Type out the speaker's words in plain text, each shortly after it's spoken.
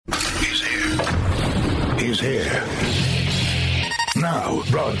here. Now,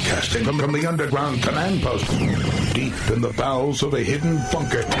 broadcasting from the underground command post, deep in the bowels of a hidden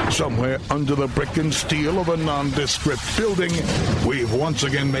bunker, somewhere under the brick and steel of a nondescript building, we've once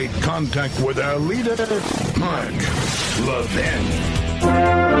again made contact with our leader, Mark Levin.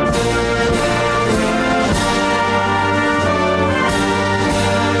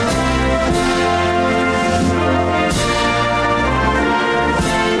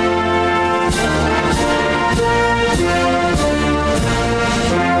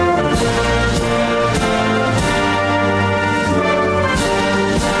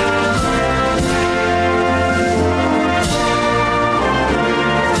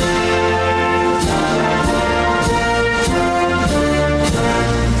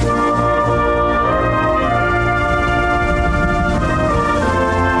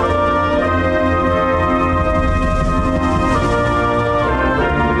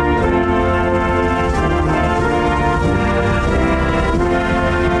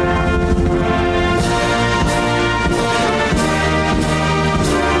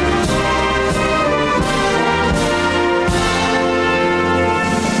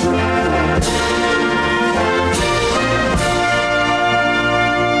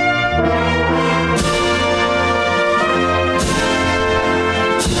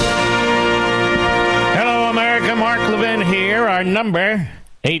 Number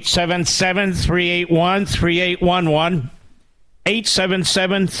 877-381-3811.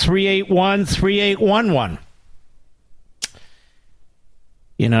 877-381-3811.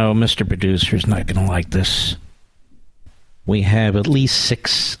 You know, Mr. Producer's not going to like this. We have at least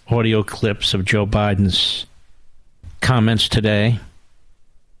 6 audio clips of Joe Biden's comments today.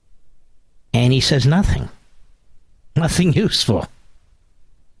 And he says nothing. Nothing useful.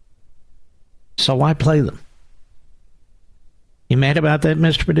 So why play them? You mad about that,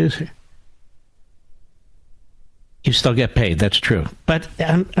 Mr. Producer? You still get paid, that's true. But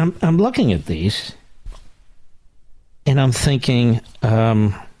I'm looking at these, and I'm thinking,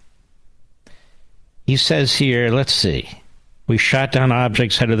 he says here, let's see, we shot down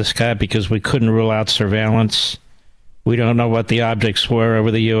objects out of the sky because we couldn't rule out surveillance. We don't know what the objects were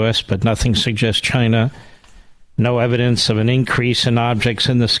over the U.S., but nothing suggests China. No evidence of an increase in objects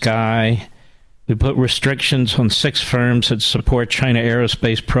in the sky. We put restrictions on 6 firms that support China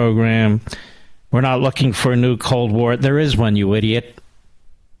aerospace program. We're not looking for a new Cold War. There is one, you idiot,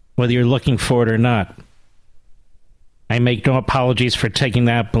 whether you're looking for it or not. I make no apologies for taking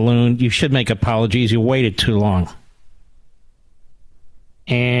that balloon. You should make apologies. You waited too long.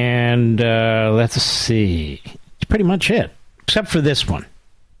 And let's see. That's pretty much it, except for this one.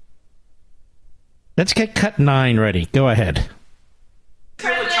 Let's get cut 9 ready. Go ahead.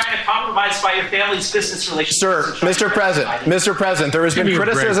 Compromised by your family's business relations. Sir, Mr. President, there has been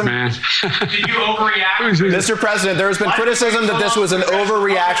criticism. Did you overreact? Mr. President, there has been criticism that this was an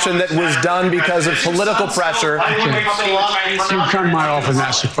overreaction that was done because of political pressure. You can come to my office and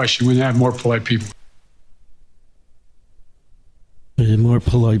ask the question when you have more polite people. More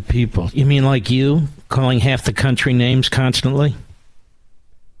polite people. You mean like you, calling half the country names constantly?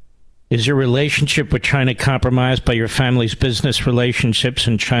 Is your relationship with China compromised by your family's business relationships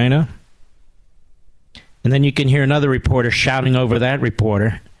in China? And then you can hear another reporter shouting over that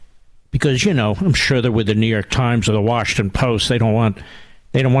reporter because, you know, I'm sure they're with the New York Times or the Washington Post. They don't want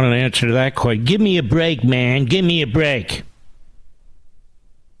an answer to that question. Give me a break, man. Give me a break.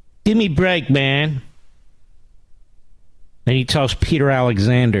 Give me a break, man. Then he tells Peter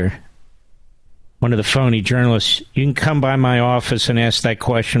Alexander, one of the phony journalists, you can come by my office and ask that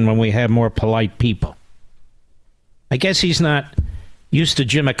question when we have more polite people. I guess he's not used to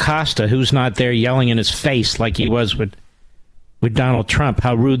Jim Acosta, who's not there yelling in his face like he was with Donald Trump,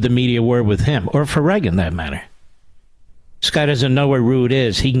 how rude the media were with him, or for Reagan, that matter. This guy doesn't know where rude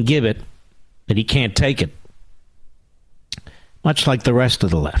is. He can give it, but he can't take it. Much like the rest of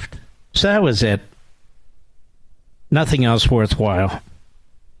the left. So that was it. Nothing else worthwhile.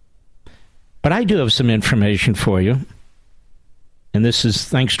 But I do have some information for you. And this is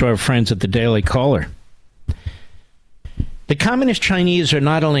thanks to our friends at the Daily Caller. The Communist Chinese are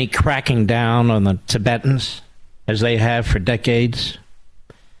not only cracking down on the Tibetans, as they have for decades,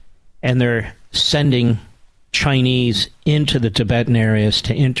 and they're sending Chinese into the Tibetan areas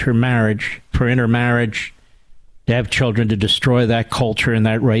to intermarriage, to have children, to destroy that culture and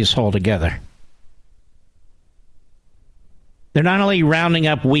that race altogether. They're not only rounding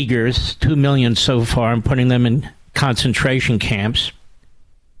up Uyghurs, 2 million so far, and putting them in concentration camps,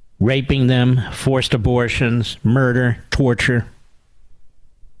 raping them, forced abortions, murder, torture,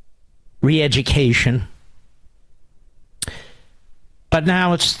 re-education. But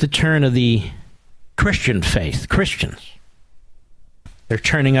now it's the turn of the Christian faith, Christians. They're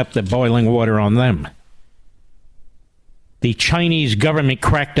turning up the boiling water on them. The Chinese government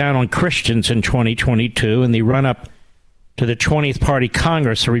cracked down on Christians in 2022 in the run-up to the 20th Party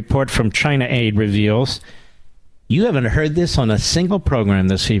Congress. A report from China Aid reveals. You haven't heard this on a single program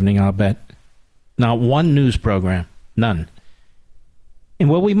this evening, I'll bet. Not one news program. None. And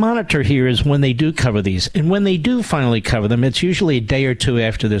what we monitor here is when they do cover these. And when they do finally cover them, it's usually a day or two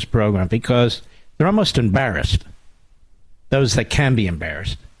after this program because they're almost embarrassed. Those that can be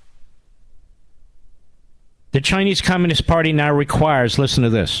embarrassed. The Chinese Communist Party now requires, listen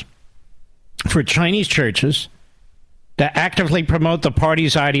to this, for Chinese churches to actively promote the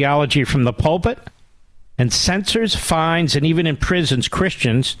party's ideology from the pulpit and censors, fines, and even imprisons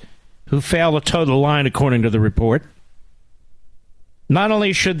Christians who fail to toe the line, according to the report. Not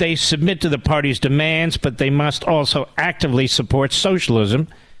only should they submit to the party's demands, but they must also actively support socialism.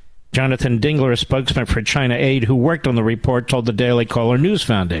 Jonathan Dingler, a spokesman for China Aid, who worked on the report, told the Daily Caller News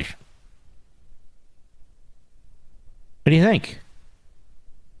Foundation. What do you think?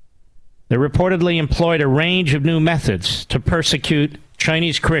 They reportedly employed a range of new methods to persecute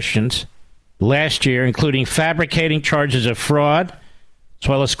Chinese Christians last year, including fabricating charges of fraud, as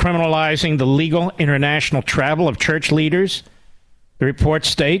well as criminalizing the legal international travel of church leaders. The report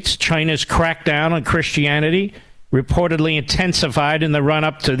states China's crackdown on Christianity reportedly intensified in the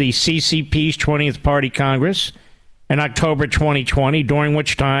run-up to the CCP's 20th Party Congress in October 2020, during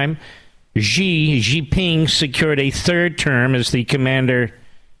which time Xi Jinping secured a third term as the commander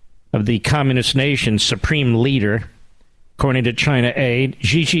of the communist nation's supreme leader. According to China Aid,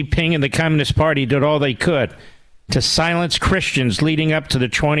 Xi Jinping and the Communist Party did all they could to silence Christians leading up to the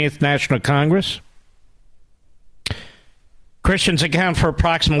 20th National Congress. Christians account for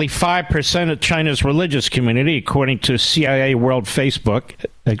approximately 5% of China's religious community, according to CIA World Factbook.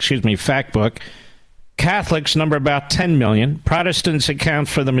 Catholics number about 10 million. Protestants account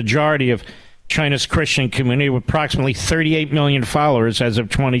for the majority of China's Christian community, with approximately 38 million followers as of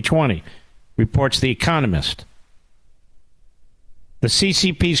 2020, reports The Economist. The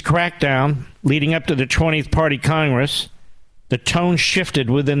CCP's crackdown leading up to the 20th Party Congress, the tone shifted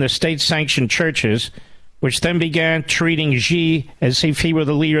within the state-sanctioned churches, which then began treating Xi as if he were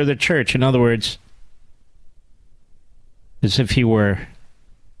the leader of the church. In other words, as if he were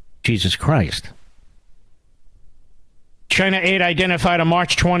Jesus Christ. China Aid identified a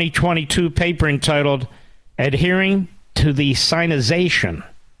March 2022 paper entitled Adhering to the Sinization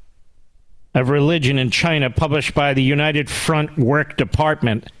of Religion in China, published by the United Front Work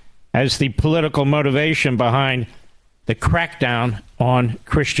Department, as the political motivation behind the crackdown on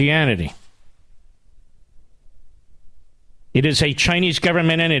Christianity. It is a Chinese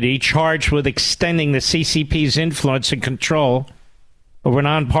government entity charged with extending the CCP's influence and control over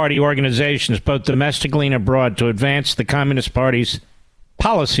non-party organizations, both domestically and abroad, to advance the Communist Party's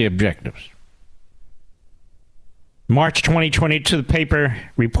policy objectives. March 2022, the paper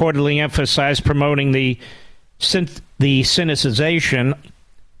reportedly emphasized promoting the Sinicization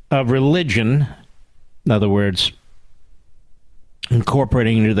of religion, in other words,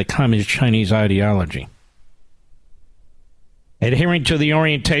 incorporating into the Communist Chinese ideology. Adhering to the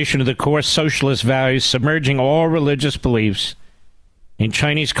orientation of the core socialist values, submerging all religious beliefs in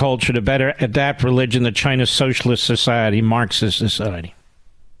Chinese culture to better adapt religion to China's socialist society, Marxist society,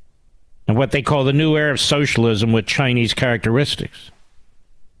 and what they call the new era of socialism with Chinese characteristics.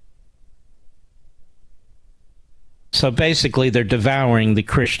 So basically, they're devouring the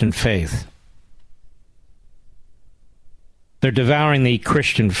Christian faith. They're devouring the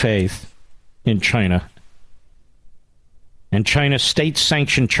Christian faith in China. And China's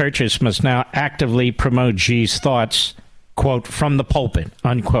state-sanctioned churches must now actively promote Xi's thoughts, quote, from the pulpit,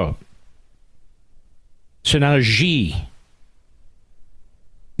 unquote. So now Xi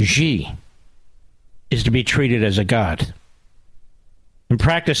is to be treated as a god. In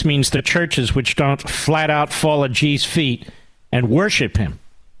practice means the churches which don't flat out fall at Xi's feet and worship him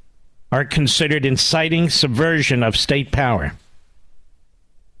are considered inciting subversion of state power.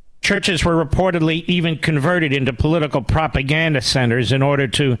 Churches were reportedly even converted into political propaganda centers in order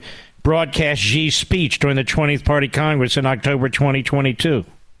to broadcast Xi's speech during the 20th Party Congress in October 2022.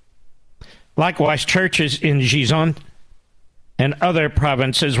 Likewise, churches in Xizang and other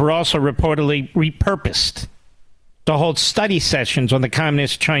provinces were also reportedly repurposed to hold study sessions on the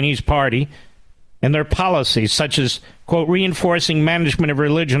Communist Chinese Party and their policies, such as, quote, reinforcing management of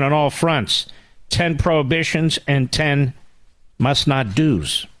religion on all fronts, 10 prohibitions and 10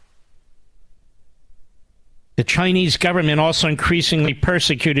 must-not-dos. The Chinese government also increasingly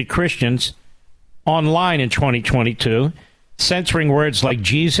persecuted Christians online in 2022, censoring words like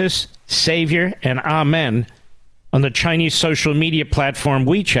Jesus, Savior, and Amen on the Chinese social media platform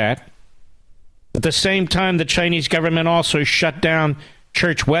WeChat. At the same time, the Chinese government also shut down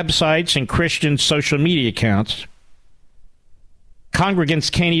church websites and Christian social media accounts.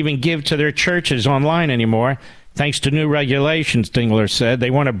 Congregants can't even give to their churches online anymore, thanks to new regulations, Dingler said.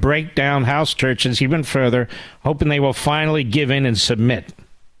 They want to break down house churches even further, hoping they will finally give in and submit.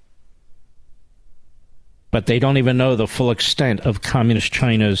 But they don't even know the full extent of Communist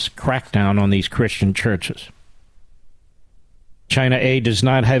China's crackdown on these Christian churches. China A does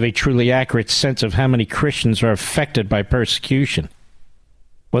not have a truly accurate sense of how many Christians are affected by persecution,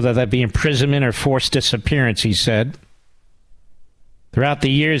 whether that be imprisonment or forced disappearance, he said. Throughout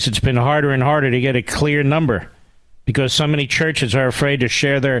the years, it's been harder and harder to get a clear number because so many churches are afraid to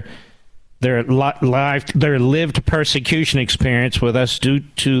share their lived persecution experience with us due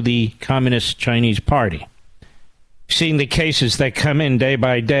to the Communist Chinese Party. Seeing the cases that come in day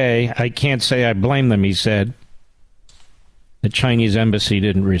by day, I can't say I blame them, he said. The Chinese embassy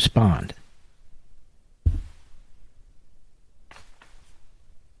didn't respond.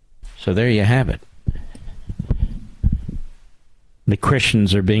 So there you have it. The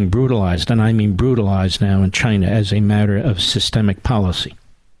Christians are being brutalized, and I mean brutalized now in China as a matter of systemic policy.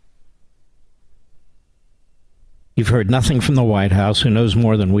 You've heard nothing from the White House, who knows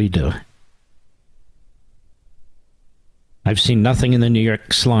more than we do. I've seen nothing in the New York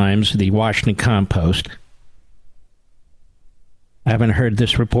Slimes, the Washington Compost. I haven't heard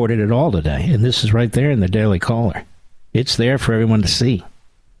this reported at all today, and this is right there in the Daily Caller. It's there for everyone to see.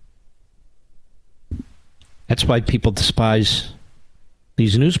 That's why people despise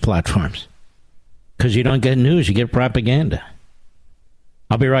these news platforms. Because you don't get news, you get propaganda.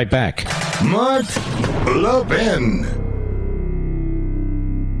 I'll be right back. Mark Levin.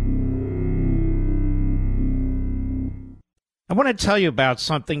 I want to tell you about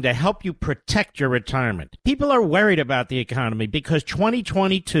something to help you protect your retirement. People are worried about the economy because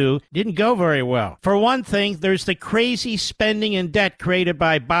 2022 didn't go very well. For one thing, there's the crazy spending and debt created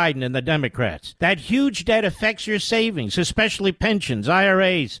by Biden and the Democrats. That huge debt affects your savings, especially pensions,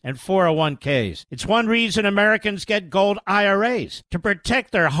 IRAs, and 401ks. It's one reason Americans get gold IRAs, to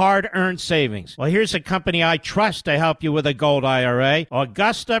protect their hard-earned savings. Well, here's a company I trust to help you with a gold IRA,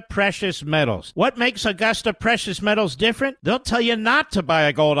 Augusta Precious Metals. What makes Augusta Precious Metals different? They'll tell you not to buy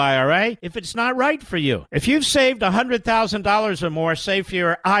a gold IRA if it's not right for you. If you've saved $100,000 or more, say for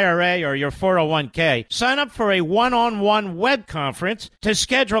your IRA or your 401k, sign up for a one-on-one web conference. To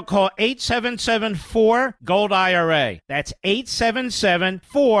schedule, call 877-4-GOLD-IRA. That's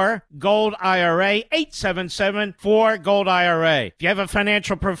 877-4-GOLD-IRA, 877-4-GOLD-IRA. If you have a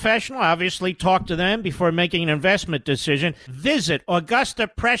financial professional, obviously talk to them before making an investment decision. Visit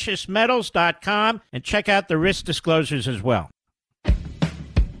AugustaPreciousMetals.com and check out the risk disclosures as well.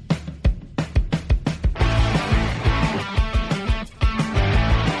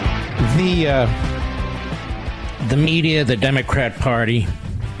 The media, the Democrat Party,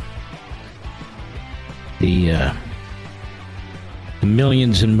 the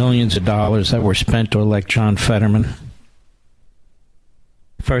millions and millions of dollars that were spent to elect John Fetterman.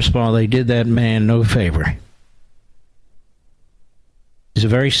 First of all, they did that man no favor. He's a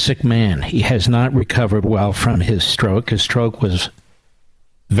very sick man. He has not recovered well from his stroke. His stroke was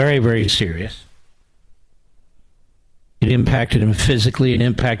very, very serious. It impacted him physically. It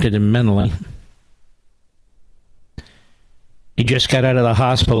impacted him mentally. He just got out of the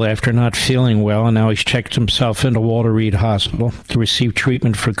hospital after not feeling well, and now he's checked himself into Walter Reed Hospital to receive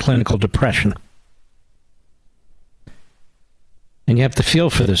treatment for clinical depression. And you have to feel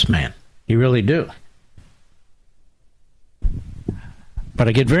for this man. You really do. But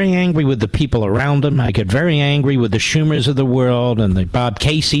I get very angry with the people around him. I get very angry with the Schumers of the world and the Bob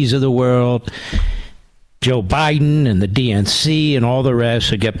Caseys of the world, Joe Biden and the DNC and all the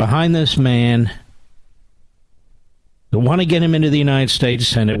rest who get behind this man, who want to get him into the United States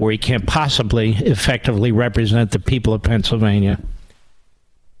Senate where he can't possibly effectively represent the people of Pennsylvania,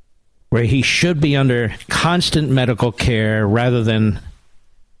 where he should be under constant medical care rather than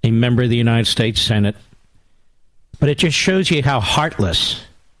a member of the United States Senate. But it just shows you how heartless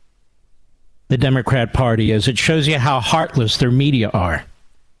the Democrat Party is. It shows you how heartless their media are.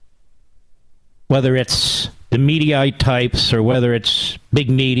 Whether it's the Mediaite types or whether it's big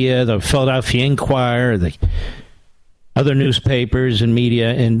media, the Philadelphia Inquirer, the other newspapers and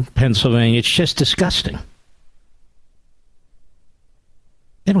media in Pennsylvania, it's just disgusting.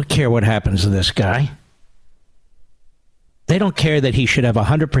 They don't care what happens to this guy. They don't care that he should have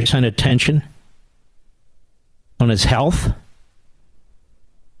 100% attention on his health.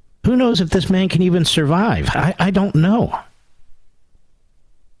 Who knows if this man can even survive? I don't know.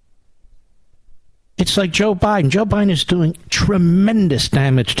 It's like Joe Biden. Joe Biden is doing tremendous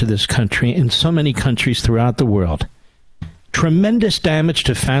damage to this country and so many countries throughout the world. Tremendous damage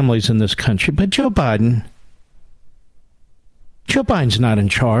to families in this country. But Joe Biden's not in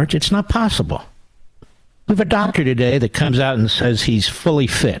charge. It's not possible. We have a doctor today that comes out and says he's fully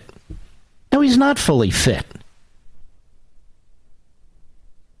fit. No, he's not fully fit.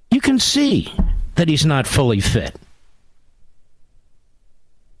 You can see that he's not fully fit.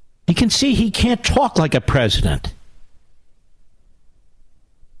 You can see he can't talk like a president.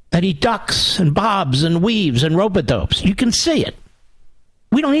 That he ducks and bobs and weaves and rope-a-dopes. You can see it.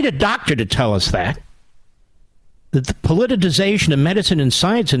 We don't need a doctor to tell us that. That the politicization of medicine and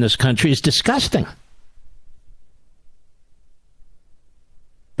science in this country is disgusting.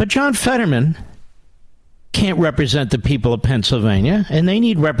 But John Fetterman can't represent the people of Pennsylvania, and they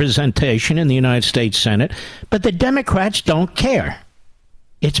need representation in the United States Senate, but the Democrats don't care.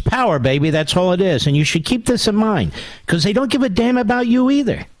 It's power, baby. That's all it is. And you should keep this in mind, because they don't give a damn about you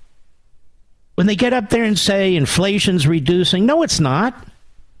either. When they get up there and say inflation's reducing, no, it's not.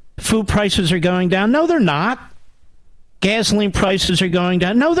 Food prices are going down. No, they're not. Gasoline prices are going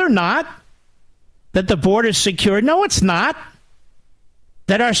down. No, they're not. That the border's secure. No, it's not.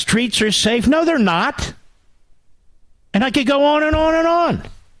 That our streets are safe. No, they're not. And I could go on and on and on.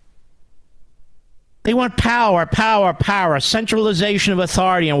 They want power, power, power, centralization of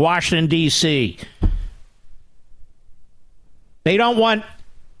authority in Washington, D.C. They don't want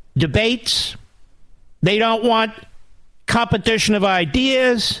debates. They don't want competition of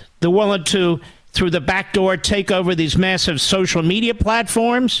ideas. They're willing to, through the back door, take over these massive social media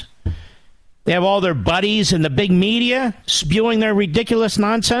platforms. They have all their buddies in the big media spewing their ridiculous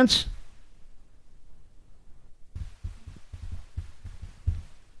nonsense.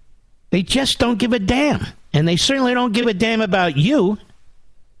 They just don't give a damn. And they certainly don't give a damn about you.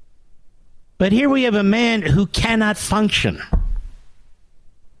 But here we have a man who cannot function.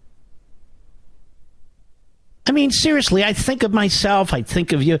 I mean, seriously, I think of myself, I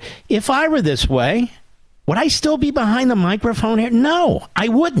think of you. If I were this way, would I still be behind the microphone here? No, I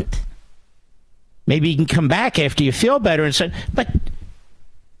wouldn't. Maybe you can come back after you feel better and say, but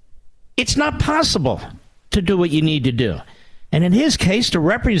it's not possible to do what you need to do. And in his case, to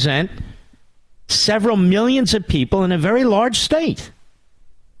represent several millions of people in a very large state.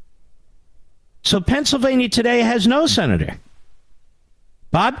 So Pennsylvania today has no senator.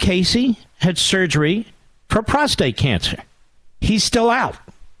 Bob Casey had surgery for prostate cancer. He's still out.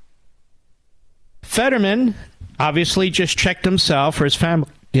 Fetterman obviously just checked himself or his family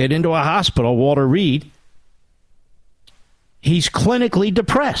did into a hospital, Walter Reed. He's clinically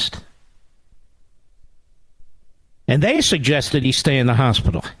depressed. And they suggested he stay in the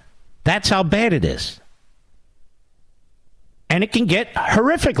hospital. That's how bad it is. And it can get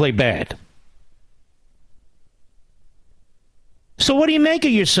horrifically bad. So what do you make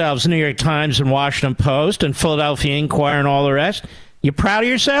of yourselves, New York Times and Washington Post and Philadelphia Inquirer and all the rest? You proud of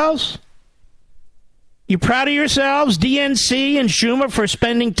yourselves? You proud of yourselves, DNC and Schumer, for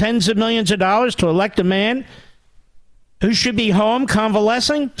spending tens of millions of dollars to elect a man who should be home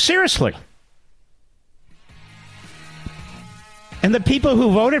convalescing? Seriously. And the people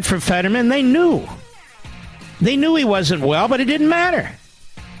who voted for Fetterman, they knew. They knew he wasn't well, but it didn't matter.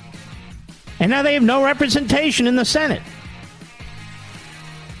 And now they have no representation in the Senate.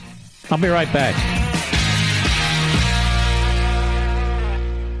 I'll be right back.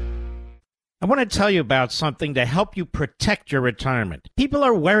 I want to tell you about something to help you protect your retirement. People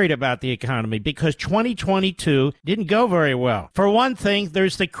are worried about the economy because 2022 didn't go very well. For one thing,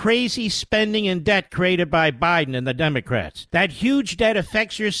 there's the crazy spending and debt created by Biden and the Democrats. That huge debt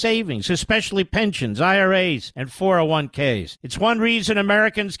affects your savings, especially pensions, IRAs, and 401ks. It's one reason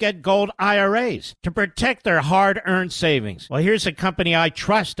Americans get gold IRAs, to protect their hard-earned savings. Well, here's a company I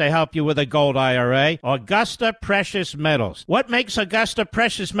trust to help you with a gold IRA, Augusta Precious Metals. What makes Augusta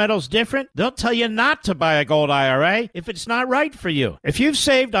Precious Metals different? They'll tell you not to buy a gold IRA if it's not right for you. If you've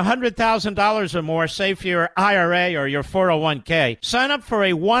saved $100,000 or more, say for your IRA or your 401k, sign up for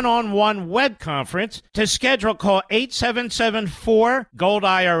a one-on-one web conference. To schedule, call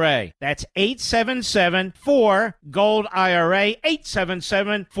 877-4-GOLD-IRA. That's 877-4-GOLD-IRA,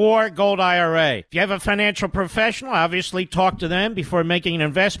 877-4-GOLD-IRA. If you have a financial professional, obviously talk to them before making an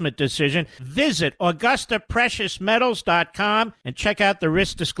investment decision. Visit AugustaPreciousMetals.com and check out the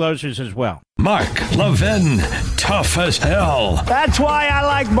risk disclosures as well. Mark Levin, tough as hell. That's why I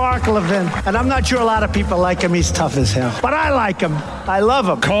like Mark Levin. And I'm not sure a lot of people like him. He's tough as hell. But I like him. I love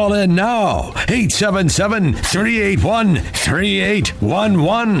him. Call in now.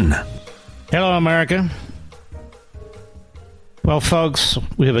 877-381-3811. Hello, America. Well, folks,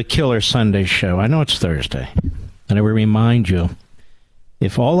 we have a killer Sunday show. I know it's Thursday. And I will remind you,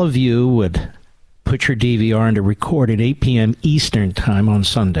 if all of you would put your DVR into record at 8 p.m. Eastern time on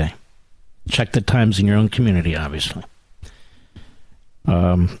Sunday, check the times in your own community, obviously.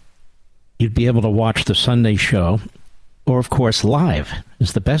 You'd be able to watch the Sunday show, or, of course, live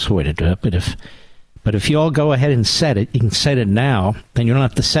is the best way to do it. But if you all go ahead and set it, you can set it now, then you don't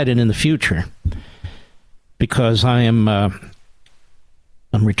have to set it in the future. Because I'm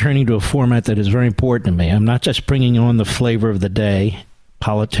returning to a format that is very important to me. I'm not just bringing on the flavor of the day,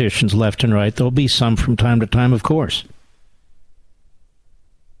 politicians left and right. There'll be some from time to time, of course.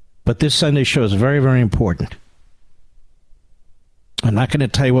 But this Sunday show is very, very important. I'm not going to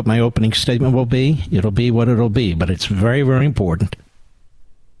tell you what my opening statement will be. It'll be what it'll be, but it's very, very important.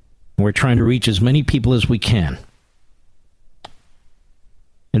 We're trying to reach as many people as we can.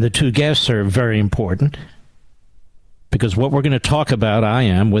 And the two guests are very important because what we're going to talk about,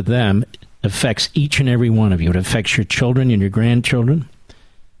 with them, affects each and every one of you. It affects your children and your grandchildren.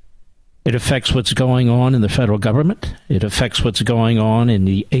 It affects what's going on in the federal government. It affects what's going on in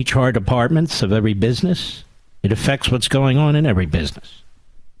the HR departments of every business. It affects what's going on in every business,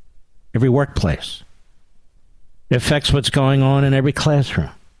 every workplace. It affects what's going on in every classroom,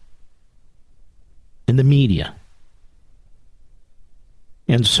 in the media.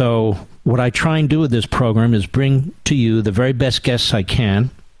 And so what I try and do with this program is bring to you the very best guests I can.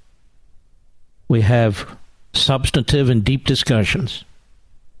 We have substantive and deep discussions.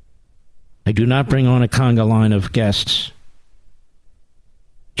 I do not bring on a conga line of guests,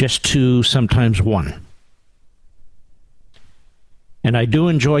 just two, sometimes one. And I do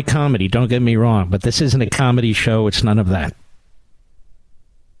enjoy comedy, don't get me wrong, but this isn't a comedy show. It's none of that.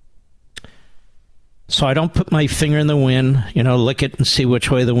 So I don't put my finger in the wind, lick it and see which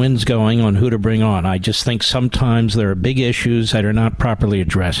way the wind's going on who to bring on. I just think sometimes there are big issues that are not properly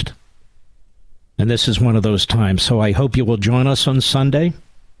addressed. And this is one of those times. So I hope you will join us on Sunday.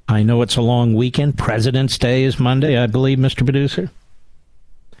 I know it's a long weekend. President's Day is Monday, I believe, Mr. Producer.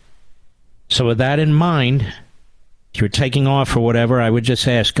 So with that in mind, if you're taking off or whatever, I would just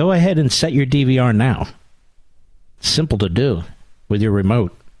ask, go ahead and set your DVR now. It's simple to do with your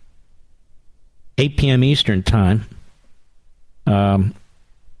remote. 8 p.m. Eastern time. And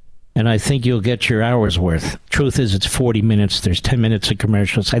I think you'll get your hour's worth. Truth is, it's 40 minutes. There's 10 minutes of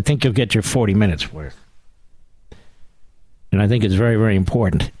commercials. I think you'll get your 40 minutes worth. And I think it's very, very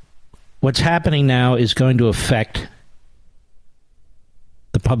important. What's happening now is going to affect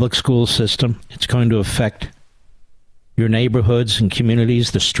the public school system. It's going to affect your neighborhoods and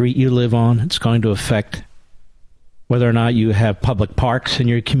communities, the street you live on. It's going to affect whether or not you have public parks in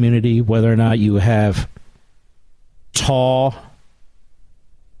your community, whether or not you have tall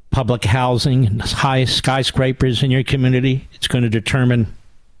public housing and high skyscrapers in your community. It's going to determine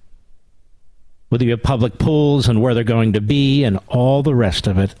whether you have public pools and where they're going to be and all the rest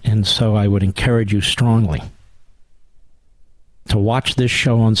of it. And so I would encourage you strongly to watch this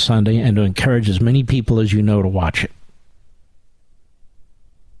show on Sunday and to encourage as many people as you know to watch it.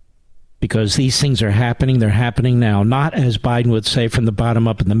 Because these things are happening. They're happening now. Not, as Biden would say, from the bottom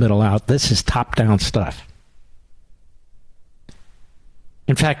up and the middle out. This is top-down stuff.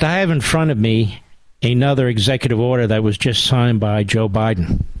 In fact, I have in front of me another executive order that was just signed by Joe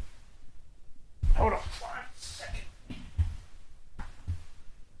Biden. Hold on 1 second.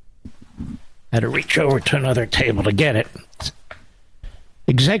 I had to reach over to another table to get it.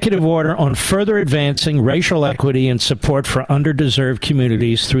 Executive order on further advancing racial equity and support for underdeserved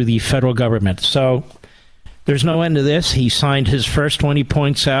communities through the federal government. So there's no end to this. He signed his first one, he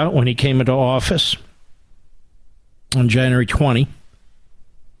points out, when he came into office on January 20,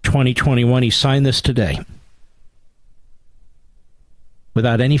 2021. He signed this today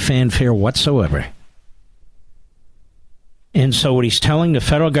without any fanfare whatsoever. And so what he's telling the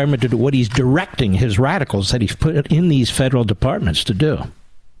federal government to do, what he's directing his radicals that he's put in these federal departments to do,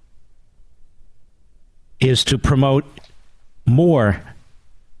 is to promote more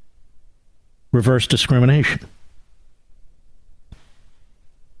reverse discrimination,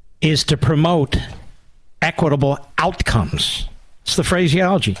 is to promote equitable outcomes. It's the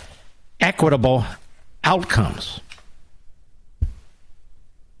phraseology. Equitable outcomes.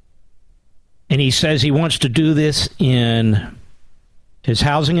 And he says he wants to do this in his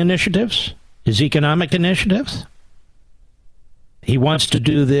housing initiatives, his economic initiatives. He wants to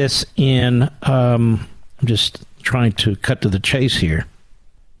do this in, I'm just trying to cut to the chase here,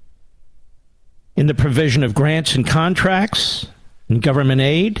 in the provision of grants and contracts and government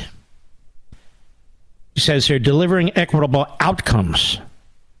aid. He says they're delivering equitable outcomes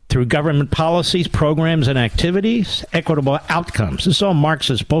through government policies, programs, and activities, equitable outcomes. This is all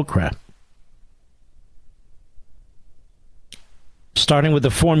Marxist bullcrap. Starting with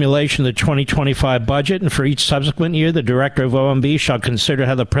the formulation of the 2025 budget, and for each subsequent year, the director of OMB shall consider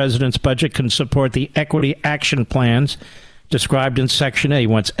how the president's budget can support the equity action plans described in Section A. He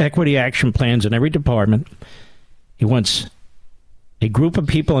wants equity action plans in every department. He wants a group of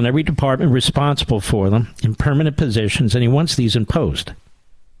people in every department responsible for them in permanent positions, and he wants these imposed.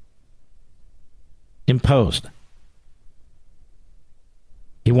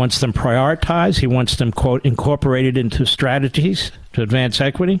 He wants them prioritized. He wants them, quote, incorporated into strategies to advance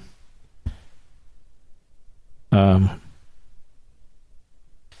equity. I'm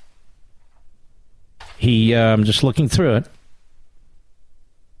just looking through it.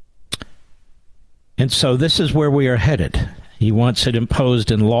 And so this is where we are headed. He wants it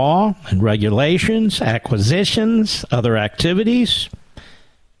imposed in law and regulations, acquisitions, other activities.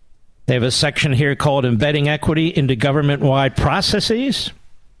 They have a section here called Embedding Equity into Government-Wide Processes.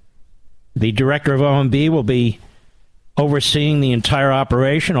 The director of OMB will be overseeing the entire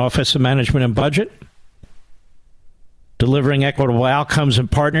operation, Office of Management and Budget, delivering equitable outcomes in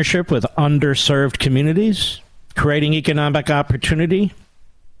partnership with underserved communities, creating economic opportunity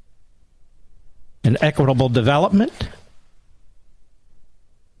and equitable development,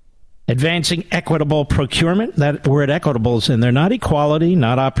 advancing equitable procurement. That word equitable is in there, not equality,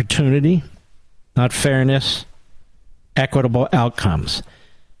 not opportunity, not fairness, equitable outcomes.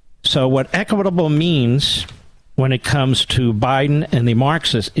 So what equitable means when it comes to Biden and the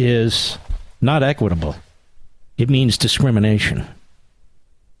Marxists is not equitable. It means discrimination.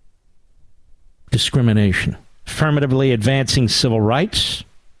 Discrimination. Affirmatively advancing civil rights.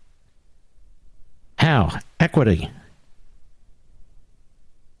 How? Equity.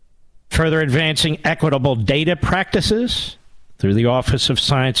 Further advancing equitable data practices through the Office of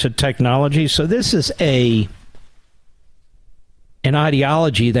Science and Technology. So this is an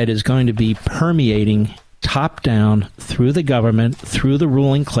ideology that is going to be permeating top down through the government, through the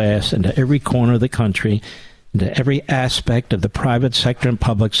ruling class, into every corner of the country, into every aspect of the private sector and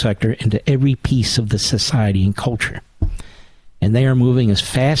public sector, into every piece of the society and culture. And they are moving as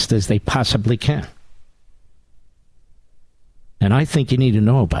fast as they possibly can. And I think you need to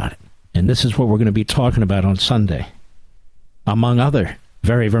know about it. And this is what we're going to be talking about on Sunday, among other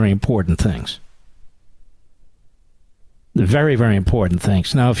very, very important things. Very, very important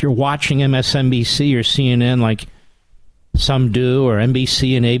things. Now, if you're watching MSNBC or CNN like some do, or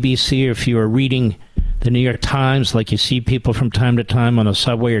NBC and ABC, or if you are reading the New York Times like you see people from time to time on a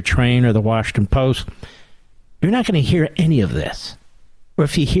subway or train, or the Washington Post, you're not going to hear any of this. Or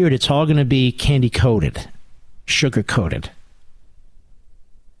if you hear it, it's all going to be candy-coated, sugar-coated.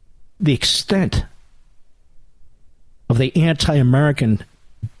 The extent of the anti-American,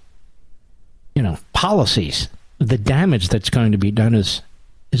 policies, the damage that's going to be done is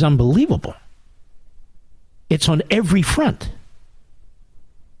unbelievable. It's on every front.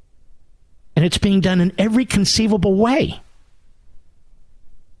 And it's being done in every conceivable way.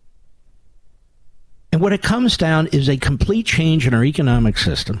 And what it comes down is a complete change in our economic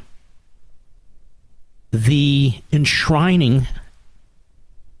system. The enshrining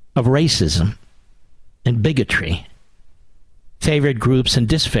of racism and bigotry, favored groups and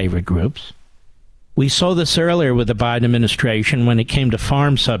disfavored groups. We saw this earlier with the Biden administration when it came to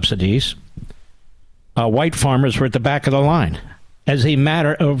farm subsidies. White farmers were at the back of the line as a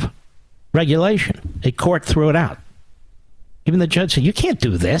matter of regulation. A court threw it out. Even the judge said, you can't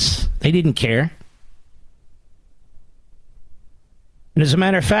do this. They didn't care. And as a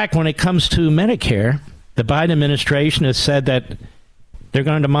matter of fact, when it comes to Medicare, the Biden administration has said that they're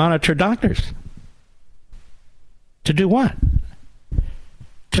going to monitor doctors. To do what?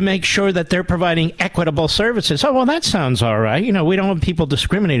 To make sure that they're providing equitable services. Oh, well, that sounds all right. We don't want people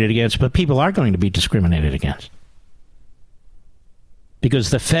discriminated against, but people are going to be discriminated against. Because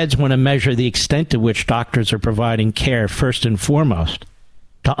the feds want to measure the extent to which doctors are providing care, first and foremost,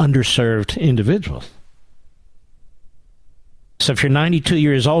 to underserved individuals. So if you're 92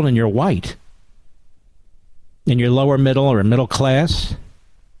 years old and you're white, and you're lower middle or middle class,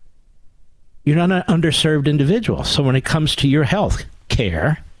 you're not an underserved individual. So when it comes to your health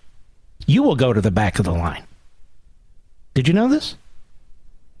care, you will go to the back of the line. Did you know this?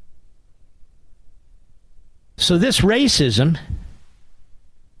 So this racism,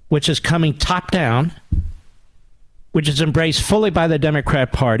 which is coming top down, which is embraced fully by the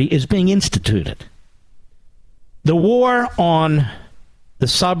Democrat Party, is being instituted. The war on the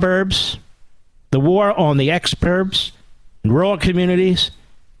suburbs, the war on the exurbs and rural communities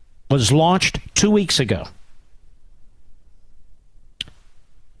was launched 2 weeks ago.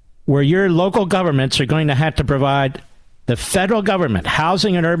 where your local governments are going to have to provide the federal government,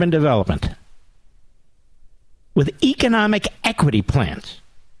 housing and urban development, with economic equity plans.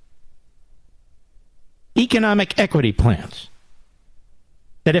 Economic equity plans.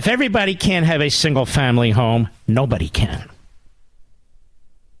 That if everybody can't have a single family home, nobody can.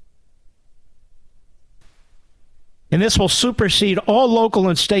 And this will supersede all local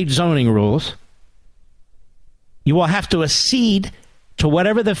and state zoning rules. You will have to accede to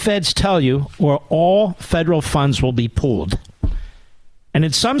whatever the feds tell you, or all federal funds will be pulled. And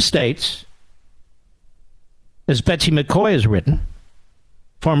in some states, as Betsy McCoy has written,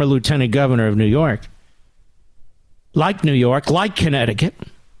 former lieutenant governor of New York, like New York, like Connecticut,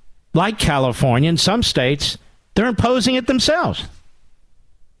 like California, in some states, they're imposing it themselves.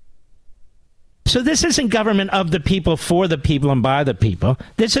 So this isn't government of the people, for the people, and by the people.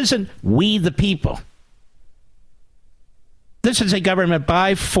 This isn't we the people. This is a government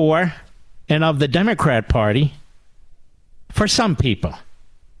by, for, and of the Democrat Party for some people.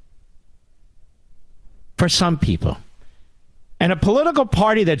 For some people. And a political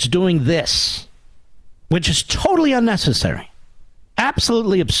party that's doing this, which is totally unnecessary,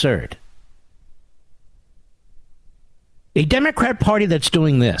 absolutely absurd. A Democrat Party that's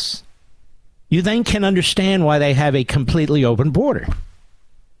doing this, you then can understand why they have a completely open border.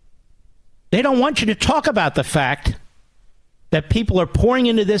 They don't want you to talk about the fact that people are pouring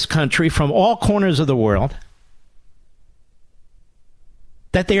into this country from all corners of the world,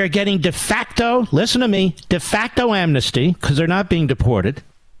 that they are getting de facto, listen to me, de facto amnesty because they're not being deported.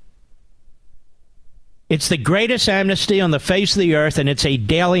 It's the greatest amnesty on the face of the earth, and it's a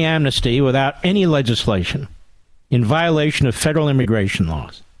daily amnesty without any legislation in violation of federal immigration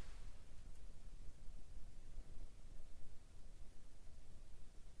laws.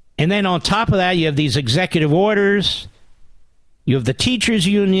 And then on top of that, you have these executive orders, you have the teachers'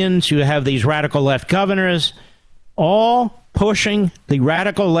 unions, you have these radical left governors, all pushing the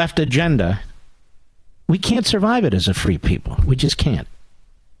radical left agenda. We can't survive it as a free people. We just can't.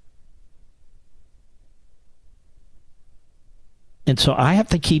 And so I have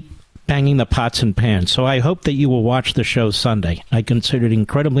to keep banging the pots and pans. So I hope that you will watch the show Sunday. I consider it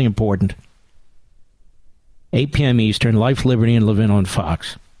incredibly important. 8 p.m. Eastern, Life, Liberty, and Levin on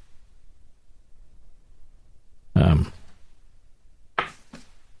Fox.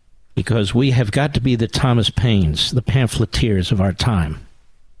 Because we have got to be the Thomas Paines, the pamphleteers of our time.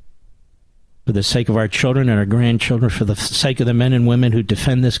 For the sake of our children and our grandchildren, for the sake of the men and women who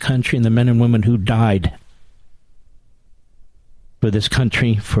defend this country and the men and women who died for this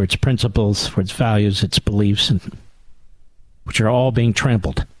country, for its principles, for its values, its beliefs, and which are all being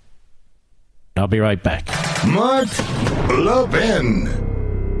trampled. I'll be right back. Mark Levin.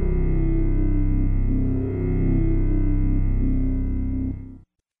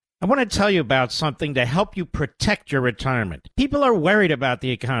 I want to tell you about something to help you protect your retirement. People are worried about the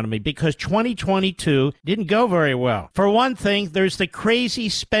economy because 2022 didn't go very well. For one thing, there's the crazy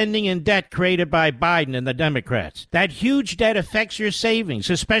spending and debt created by Biden and the Democrats. That huge debt affects your savings,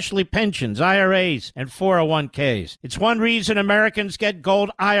 especially pensions, IRAs, and 401ks. It's one reason Americans get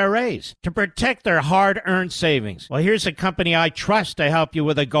gold IRAs, to protect their hard-earned savings. Well, here's a company I trust to help you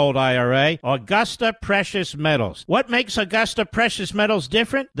with a gold IRA, Augusta Precious Metals. What makes Augusta Precious Metals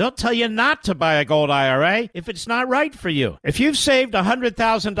different? They'll tell you not to buy a gold IRA if it's not right for you. If you've saved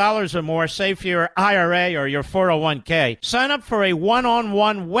 $100,000 or more, say for your IRA or your 401k, sign up for a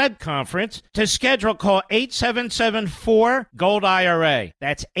one-on-one web conference. To schedule, call 877-4-GOLD-IRA.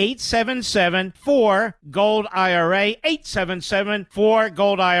 That's 877-4-GOLD-IRA,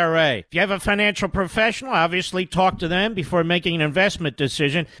 877-4-GOLD-IRA. If you have a financial professional, obviously talk to them before making an investment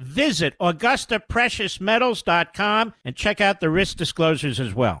decision. Visit AugustaPreciousMetals.com and check out the risk disclosures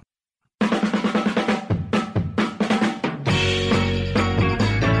as well.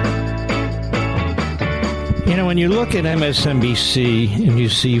 You know, when you look at MSNBC and you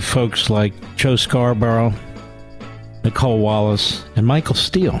see folks like Joe Scarborough, Nicole Wallace, and Michael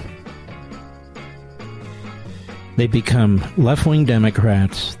Steele, they become left-wing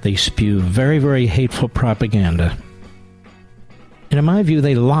Democrats. They spew very, very hateful propaganda. And in my view,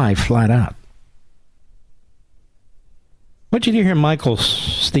 they lie flat out. What did you hear Michael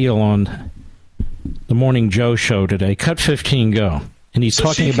Steele on the Morning Joe show today? Cut 15, go. And he's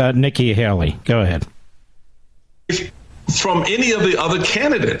talking about Nikki Haley. Go ahead. From any of the other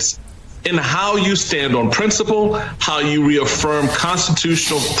candidates in how you stand on principle, how you reaffirm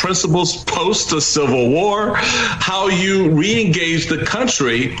constitutional principles post the Civil War, how you re-engage the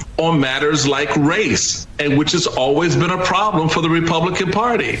country on matters like race, and which has always been a problem for the Republican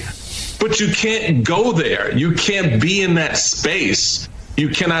Party. But you can't go there. You can't be in that space You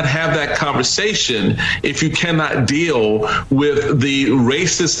cannot have that conversation if you cannot deal with the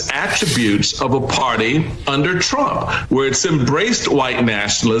racist attributes of a party under Trump, where it's embraced white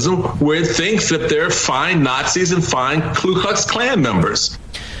nationalism, where it thinks that they're fine Nazis and fine Ku Klux Klan members.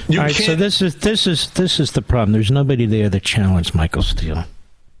 All right, so this is the problem. There's nobody there that challenged Michael Steele.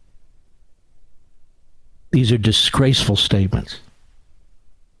 These are disgraceful statements.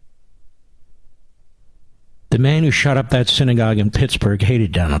 The man who shut up that synagogue in Pittsburgh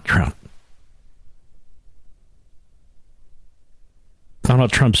hated Donald Trump.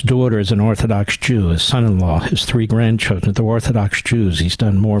 Donald Trump's daughter is an Orthodox Jew. His son-in-law, his 3 grandchildren, they're Orthodox Jews. He's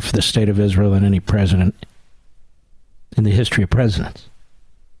done more for the state of Israel than any president in the history of presidents,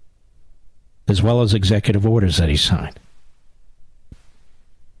 as well as executive orders that he signed.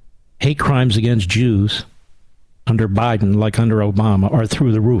 Hate crimes against Jews under Biden, like under Obama, are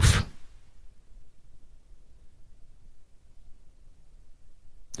through the roof.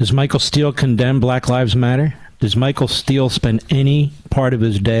 Does Michael Steele condemn Black Lives Matter? Does Michael Steele spend any part of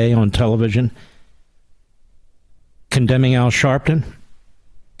his day on television condemning Al Sharpton?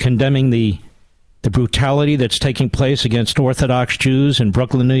 Condemning the brutality that's taking place against Orthodox Jews in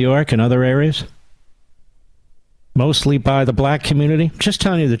Brooklyn, New York, and other areas? Mostly by the black community? Just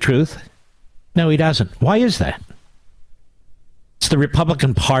telling you the truth. No, he doesn't. Why is that? It's the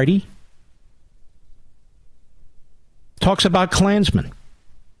Republican Party. Talks about Klansmen.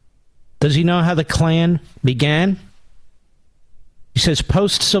 Does he know how the Klan began? He says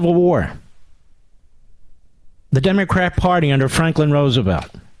post-Civil War. The Democrat Party under Franklin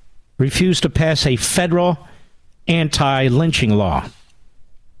Roosevelt refused to pass a federal anti-lynching law.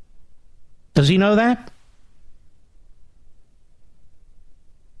 Does he know that?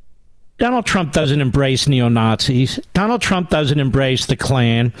 Donald Trump doesn't embrace neo-Nazis. Donald Trump doesn't embrace the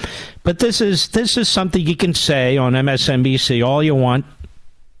Klan. But this is something you can say on MSNBC all you want.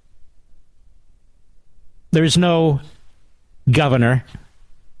 There's no governor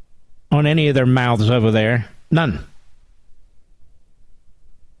on any of their mouths over there. None.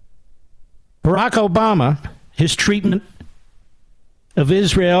 Barack Obama, his treatment of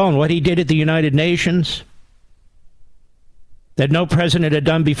Israel and what he did at the United Nations that no president had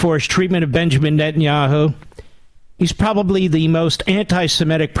done before, his treatment of Benjamin Netanyahu, he's probably the most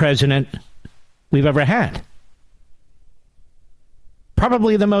anti-Semitic president we've ever had.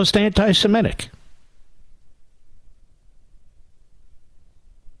 Probably the most anti-Semitic.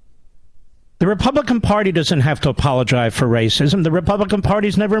 The Republican Party doesn't have to apologize for racism. The Republican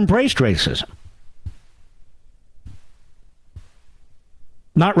Party's never embraced racism.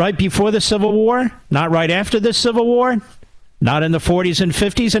 Not right before the Civil War, not right after the Civil War, not in the 40s and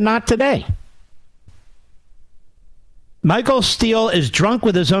 50s, and not today. Michael Steele is drunk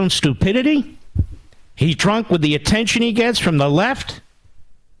with his own stupidity. He's drunk with the attention he gets from the left.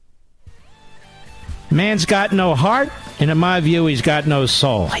 Man's got no heart, and in my view, he's got no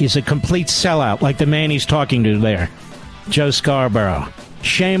soul. He's a complete sellout, like the man he's talking to there, Joe Scarborough.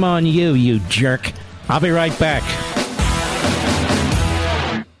 Shame on you, you jerk. I'll be right back.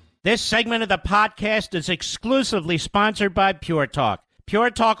 This segment of the podcast is exclusively sponsored by Pure Talk. Pure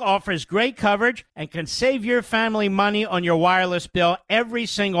Talk offers great coverage and can save your family money on your wireless bill every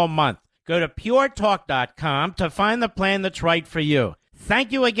single month. Go to puretalk.com to find the plan that's right for you.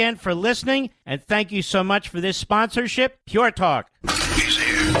 Thank you again for listening, and thank you so much for this sponsorship, Pure Talk. He's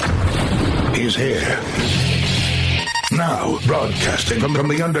here. He's here. Now, broadcasting from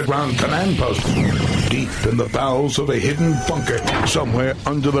the underground command post, deep in the bowels of a hidden bunker, somewhere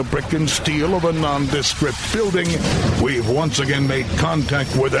under the brick and steel of a nondescript building, we've once again made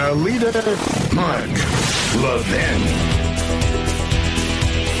contact with our leader, Mark Levin.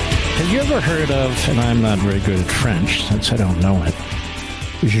 Have you ever heard of, and I'm not very good at French since I don't know it,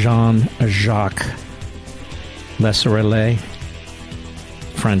 Jean-Jacques Lassalle?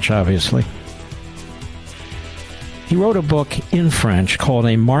 French, obviously. He wrote a book in French called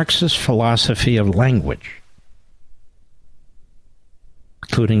A Marxist Philosophy of Language,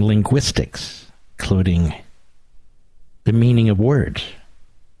 including linguistics, including the meaning of words.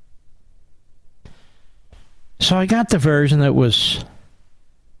 So I got the version that was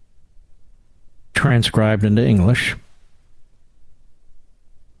transcribed into English,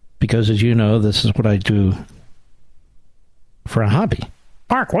 because, as you know, this is what I do for a hobby.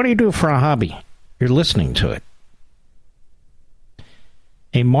 Mark, what do you do for a hobby? You're listening to it.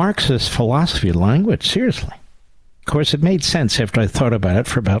 A Marxist philosophy of language, seriously. Of course, it made sense after I thought about it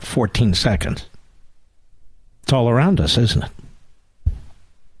for about 14 seconds. It's all around us, isn't it?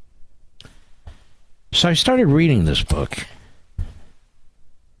 So I started reading this book,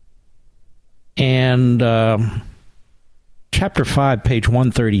 and chapter 5, page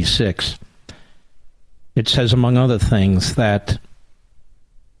 136, it says, among other things, that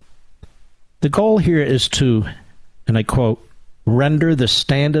the goal here is to, and I quote, render the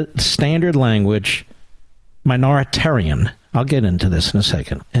standard language minoritarian. I'll get into this in a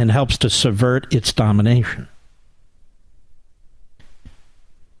second. And helps to subvert its domination.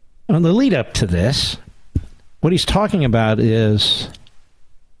 On the lead up to this, what he's talking about is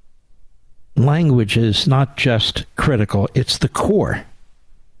language is not just critical, it's the core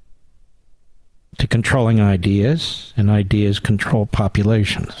to controlling ideas, and ideas control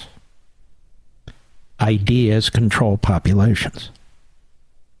populations. Ideas control populations.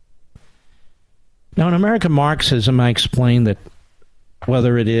 Now, in American Marxism, I explained that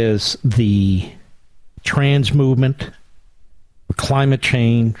whether it is the trans movement, or climate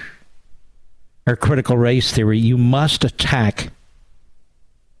change, or critical race theory, you must attack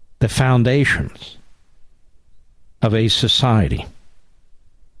the foundations of a society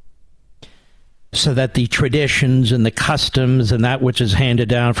so that the traditions and the customs and that which is handed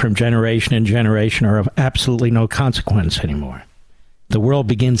down from generation and generation are of absolutely no consequence anymore. The world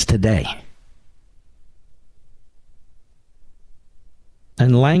begins today.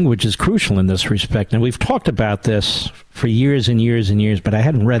 And language is crucial in this respect. And we've talked about this for years and years and years, but I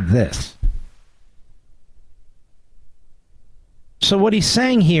hadn't read this. So what he's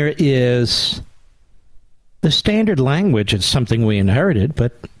saying here is the standard language is something we inherited,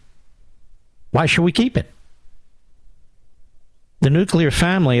 but why should we keep it? The nuclear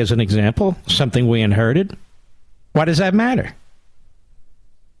family, as an example, something we inherited. Why does that matter?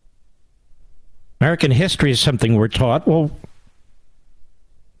 American history is something we're taught. Well,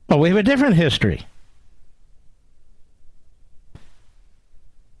 we have a different history.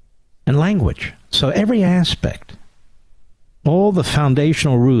 And language. So every aspect, all the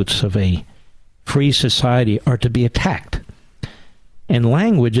foundational roots of a free society are to be attacked. And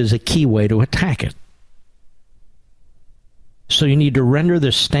language is a key way to attack it. So you need to render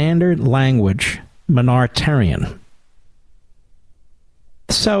the standard language minoritarian.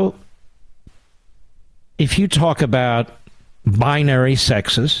 So if you talk about binary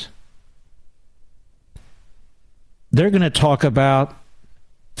sexes, they're going to talk about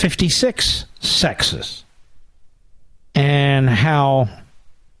 56 sexes and how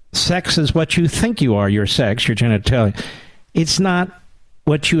sex is what you think you are, your sex, your genitalia. It's not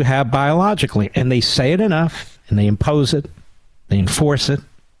what you have biologically. And they say it enough, and they impose it, they enforce it.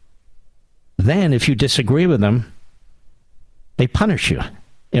 Then, if you disagree with them, they punish you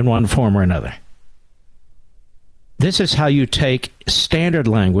in one form or another. This is how you take standard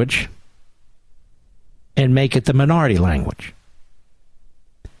language and make it the minority language.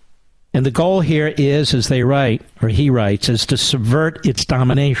 And the goal here is, as they write, or he writes, is to subvert its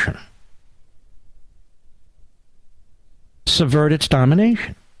domination. Subvert its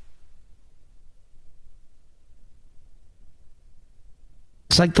domination.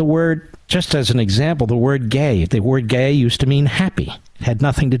 It's like the word, just as an example, the word gay. The word gay used to mean happy. It had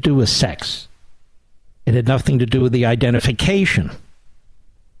nothing to do with sex. It had nothing to do with the identification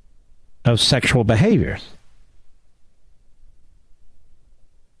of sexual behaviors.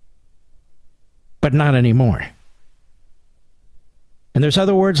 But not anymore. And there's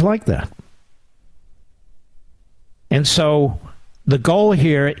other words like that. And so the goal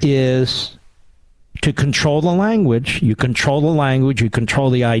here is to control the language. You control the language, you control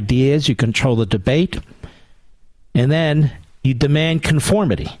the ideas, you control the debate, and then you demand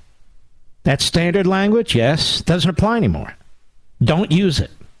conformity. That standard language, yes, doesn't apply anymore. Don't use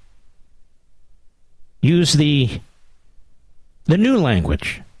it. Use the new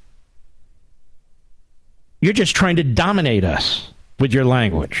language. You're just trying to dominate us with your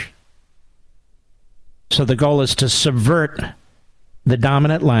language. So the goal is to subvert the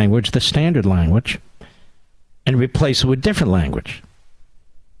dominant language, the standard language, and replace it with different language.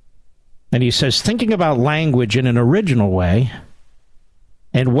 And he says, thinking about language in an original way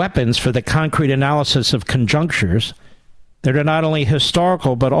and weapons for the concrete analysis of conjunctures that are not only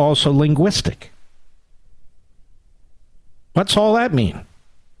historical but also linguistic. What's all that mean?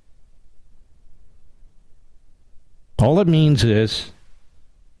 All it means is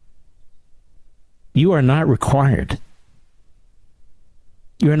you are not required.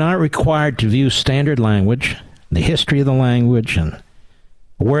 You're not required to view standard language, the history of the language, and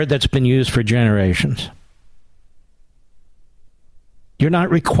a word that's been used for generations. You're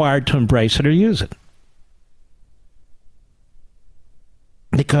not required to embrace it or use it.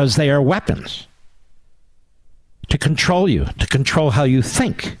 Because they are weapons to control you, to control how you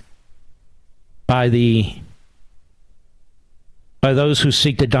think by those who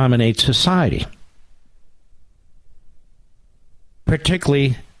seek to dominate society.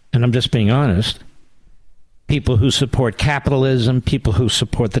 particularly, and I'm just being honest, people who support capitalism, people who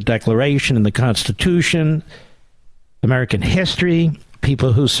support the Declaration and the Constitution, American history,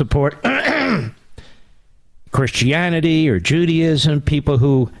 people who support Christianity or Judaism, people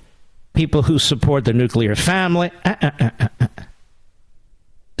who support the nuclear family.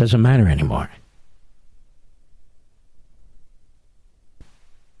 Doesn't matter anymore.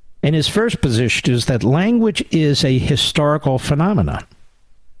 And his first position is that language is a historical phenomenon.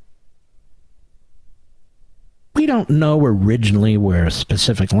 We don't know originally where a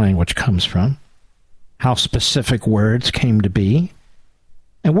specific language comes from, how specific words came to be,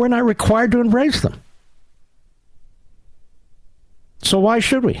 and we're not required to embrace them. So why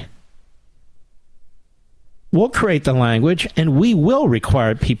should we? We'll create the language, and we will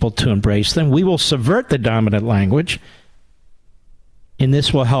require people to embrace them. We will subvert the dominant language, and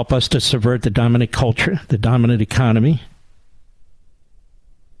this will help us to subvert the dominant culture, the dominant economy.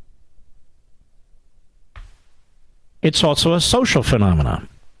 It's also a social phenomenon.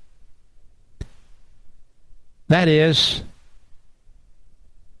 That is,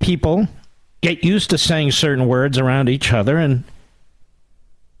 people get used to saying certain words around each other, and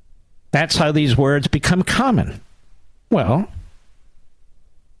that's how these words become common. Well,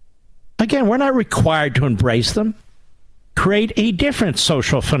 again, we're not required to embrace them. Create a different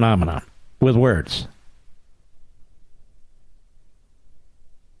social phenomenon with words.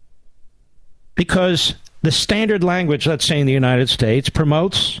 Because the standard language, let's say in the United States,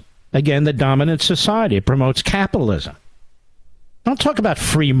 promotes, again, the dominant society. It promotes capitalism. Don't talk about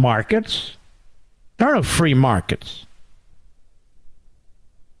free markets. There are no free markets.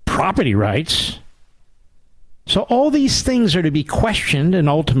 Property rights. So all these things are to be questioned and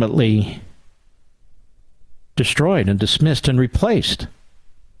ultimately destroyed and dismissed and replaced.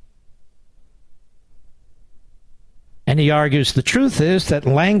 And he argues the truth is that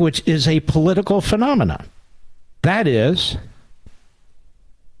language is a political phenomenon. That is,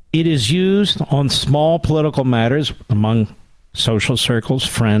 it is used on small political matters among social circles,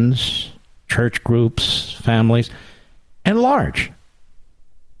 friends, church groups, families, and large.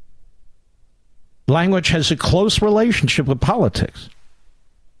 Language has a close relationship with politics.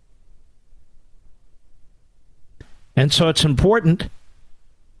 And so it's important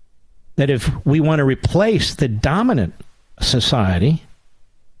that if we want to replace the dominant society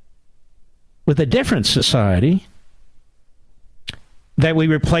with a different society, that we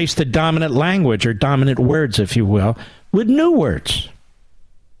replace the dominant language or dominant words, if you will, with new words.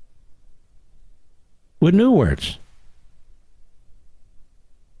 With new words.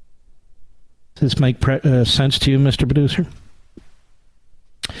 Does this make sense to you, Mr. Producer?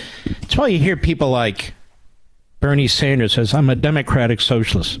 That's why you hear people like Bernie Sanders says, I'm a democratic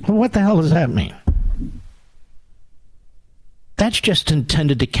socialist. Well, what the hell does that mean? That's just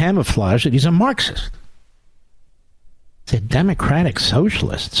intended to camouflage that he's a Marxist. It's a democratic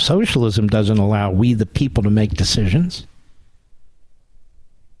socialist. Socialism doesn't allow we, the people, to make decisions.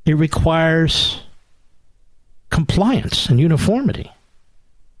 It requires compliance and uniformity.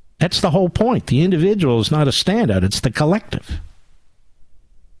 That's the whole point. The individual is not a standout. It's the collective.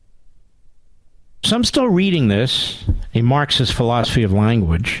 So I'm still reading this, a Marxist philosophy of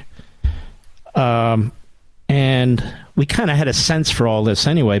language, and we kind of had a sense for all this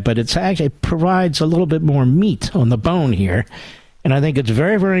anyway, but it provides a little bit more meat on the bone here, and I think it's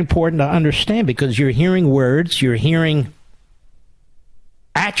very, very important to understand because you're hearing words, you're hearing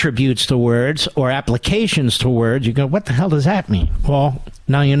attributes to words or applications to words. You go, what the hell does that mean? Well,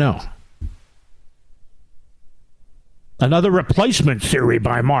 now you know. Another replacement theory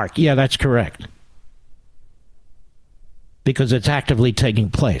by Marx. Yeah, that's correct. Because it's actively taking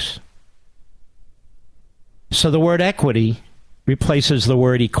place. So the word equity replaces the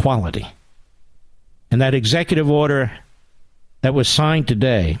word equality. And that executive order that was signed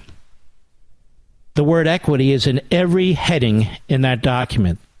today, the word equity is in every heading in that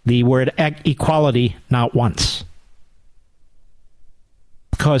document. The word equality, not once.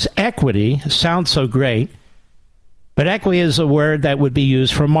 Because equity sounds so great, but equity is a word that would be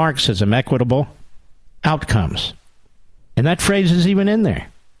used for Marxism, equitable outcomes. And that phrase is even in there,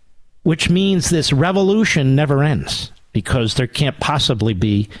 which means this revolution never ends because there can't possibly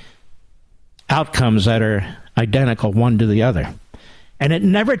be outcomes that are identical one to the other. And it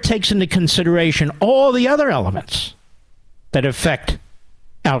never takes into consideration all the other elements that affect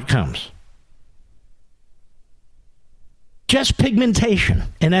outcomes. Just pigmentation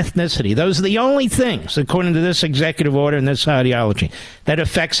and ethnicity. Those are the only things, according to this executive order and this ideology, that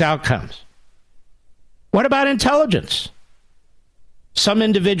affects outcomes. What about intelligence? Some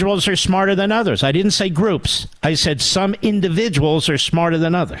individuals are smarter than others. I didn't say groups. I said some individuals are smarter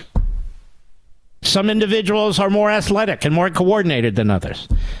than others. Some individuals are more athletic and more coordinated than others.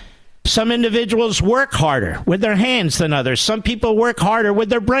 Some individuals work harder with their hands than others. Some people work harder with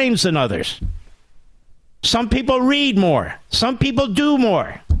their brains than others. Some people read more. Some people do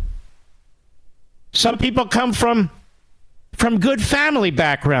more. Some people come from good family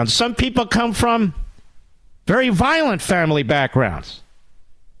backgrounds. Some people come from very violent family backgrounds.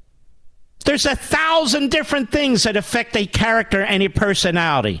 There's 1,000 different things that affect a character and a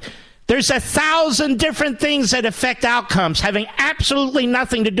personality. There's 1,000 different things that affect outcomes having absolutely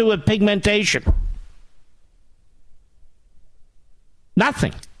nothing to do with pigmentation.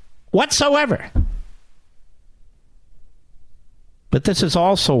 Nothing whatsoever. But this is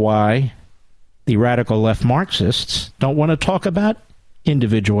also why the radical left Marxists don't want to talk about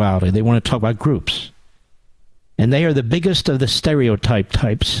individuality. They want to talk about groups. And they are the biggest of the stereotype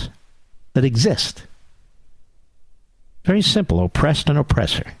types that exist. Very simple, oppressed and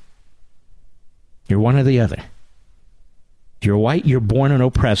oppressor. You're one or the other. If you're white, you're born an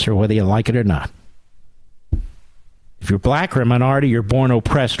oppressor, whether you like it or not. If you're black or a minority, you're born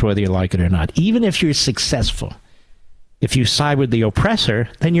oppressed, whether you like it or not. Even if you're successful, if you side with the oppressor,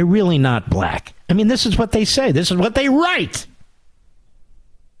 then you're really not black. I mean, this is what they say. This is what they write.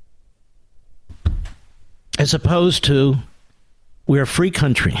 As opposed to, we're a free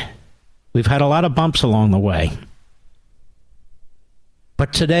country. We've had a lot of bumps along the way.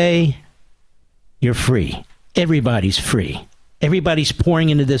 But today, you're free. Everybody's free. Everybody's pouring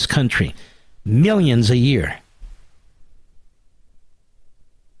into this country. Millions a year.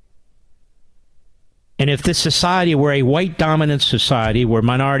 And if this society were a white-dominant society where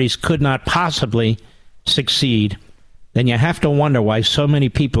minorities could not possibly succeed, then you have to wonder why so many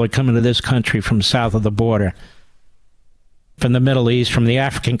people are coming to this country from south of the border, from the Middle East, from the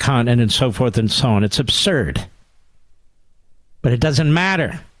African continent, and so forth and so on. It's absurd. But it doesn't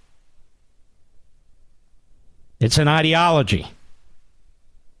matter. It's an ideology.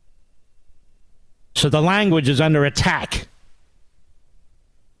 So the language is under attack.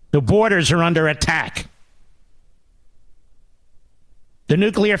 The borders are under attack. The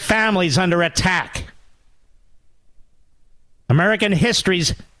nuclear family is under attack. American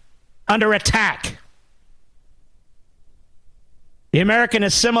history's under attack. The American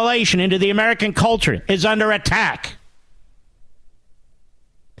assimilation into the American culture is under attack.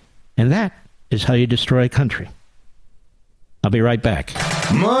 And that is how you destroy a country. I'll be right back.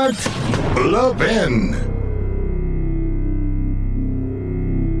 Mark Levin.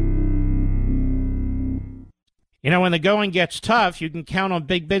 You know, when the going gets tough, you can count on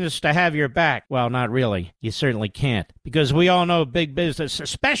big business to have your back. Well, not really. You certainly can't. Because we all know big business,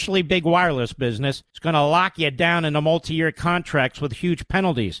 especially big wireless business, is going to lock you down into multi-year contracts with huge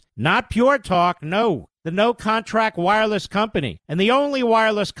penalties. Not Pure Talk, no. The no-contract wireless company, and the only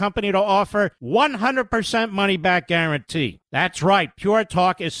wireless company to offer 100% money-back guarantee. That's right, Pure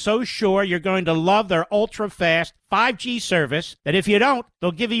Talk is so sure you're going to love their ultra-fast 5G service that if you don't,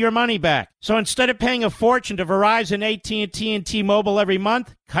 they'll give you your money back. So instead of paying a fortune to Verizon, AT&T, and T-Mobile every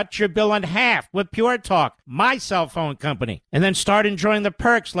month, cut your bill in half with Pure Talk, my cell phone company, and then start enjoying the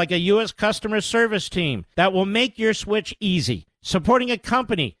perks like a U.S. customer service team that will make your switch easy. Supporting a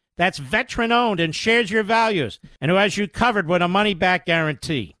company that's veteran-owned and shares your values, and who has you covered with a money-back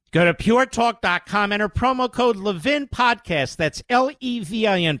guarantee. Go to puretalk.com, enter promo code Levin Podcast, that's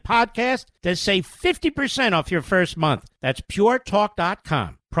Levin Podcast, to save 50% off your first month. That's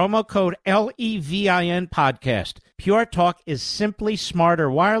puretalk.com, promo code Levin Podcast. Pure Talk is simply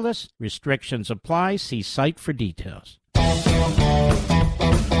smarter wireless. Restrictions apply. See site for details.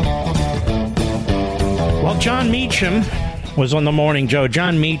 Well, John Meacham was on the Morning Joe.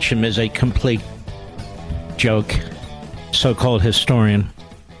 John Meacham is a complete joke, so-called historian.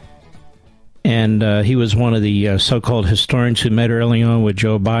 And he was one of the so-called historians who met early on with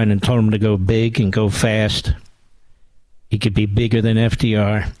Joe Biden and told him to go big and go fast. He could be bigger than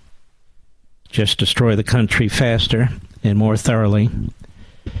FDR. Just destroy the country faster and more thoroughly.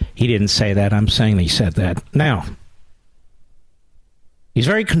 He didn't say that. I'm saying he said that. Now, he's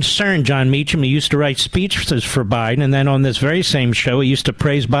very concerned, John Meacham. He used to write speeches for Biden, and then on this very same show, he used to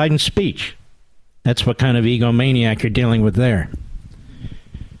praise Biden's speech. That's what kind of egomaniac you're dealing with there.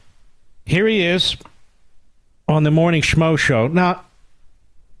 Here he is on the Morning Schmo Show. Now,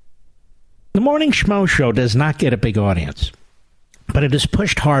 the Morning Schmo Show does not get a big audience, but it is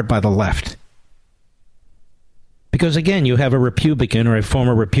pushed hard by the left. Because, again, you have a Republican or a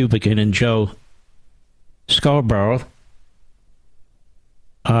former Republican in Joe Scarborough,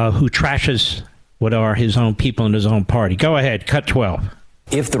 who trashes what are his own people in his own party. Go ahead, cut 12.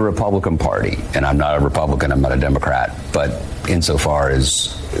 If the Republican Party, and I'm not a Republican, I'm not a Democrat, but insofar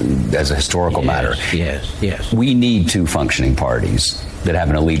as a historical matter, yes, we need two functioning parties that have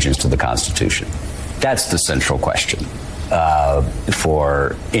an allegiance to the Constitution. That's the central question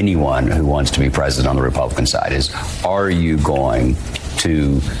for anyone who wants to be president on the Republican side is, are you going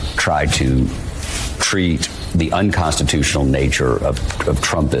to try to treat the unconstitutional nature of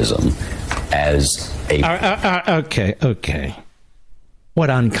Trumpism as a... Okay. What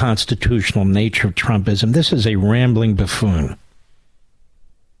unconstitutional nature of Trumpism? This is a rambling buffoon.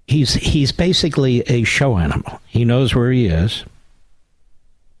 He's basically a show animal. He knows where he is,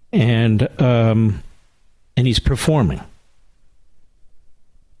 and he's performing.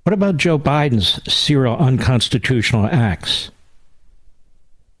 What about Joe Biden's serial unconstitutional acts?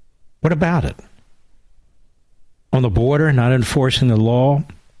 What about it? On the border, not enforcing the law,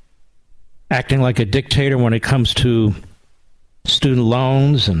 acting like a dictator when it comes to student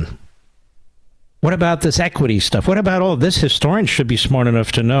loans, and what about this equity stuff? What about all this? Historians should be smart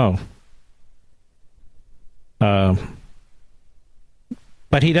enough to know. But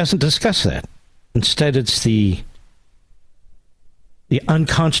he doesn't discuss that. Instead, it's the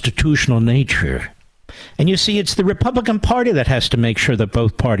unconstitutional nature. And you see, it's the Republican Party that has to make sure that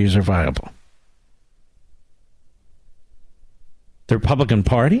both parties are viable. The Republican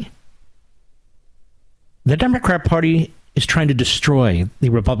Party? The Democrat Party is trying to destroy the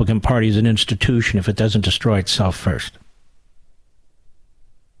Republican Party as an institution if it doesn't destroy itself first.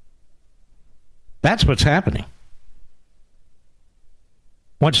 That's what's happening.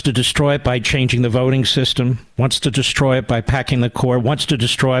 Wants to destroy it by changing the voting system, wants to destroy it by packing the court, wants to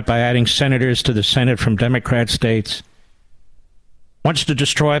destroy it by adding senators to the Senate from Democrat states, wants to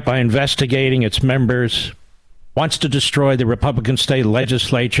destroy it by investigating its members, wants to destroy the Republican state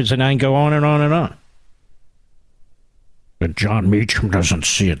legislatures, and I can go on and on and on. But John Meacham doesn't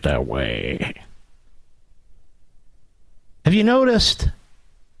see it that way. Have you noticed?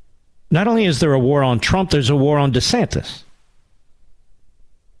 Not only is there a war on Trump, there's a war on DeSantis.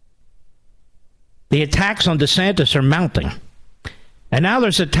 The attacks on DeSantis are mounting. And now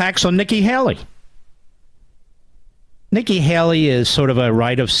there's attacks on Nikki Haley. Nikki Haley is sort of a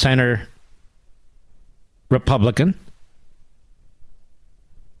right-of-center Republican,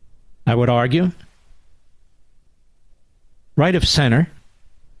 I would argue. Right of center,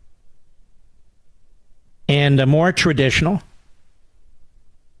 and more traditional.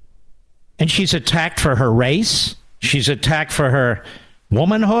 And she's attacked for her race. She's attacked for her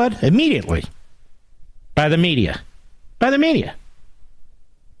womanhood immediately by the media.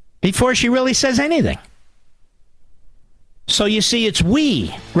 Before she really says anything. So you see, it's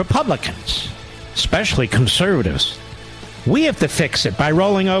we, Republicans, especially conservatives. We have to fix it by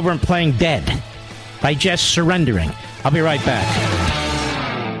rolling over and playing dead, by just surrendering. I'll be right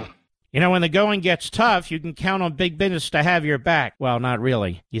back. You know, when the going gets tough, you can count on big business to have your back. Well, not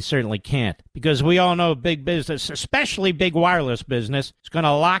really. You certainly can't. Because we all know big business, especially big wireless business, is going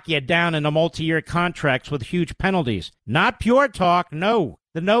to lock you down into multi-year contracts with huge penalties. Not Pure Talk, no.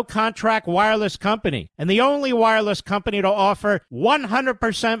 The no-contract wireless company, and the only wireless company to offer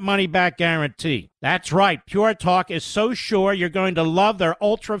 100% money-back guarantee. That's right, Pure Talk is so sure you're going to love their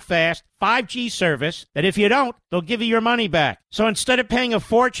ultra-fast 5G service that if you don't, they'll give you your money back. So instead of paying a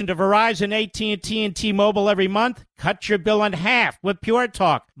fortune to Verizon, AT&T, and T-Mobile every month, cut your bill in half with Pure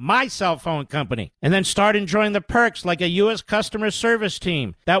Talk, my cell phone company, and then start enjoying the perks like a U.S. customer service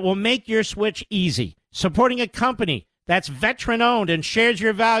team that will make your switch easy, supporting a company that's veteran-owned and shares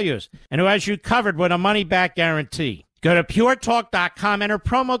your values, and who has you covered with a money-back guarantee. Go to puretalk.com, enter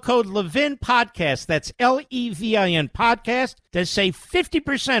promo code Levin Podcast, that's Levin Podcast, to save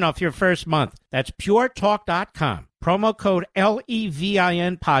 50% off your first month. That's puretalk.com, promo code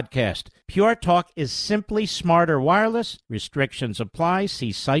Levin Podcast. Pure Talk is simply smarter wireless. Restrictions apply.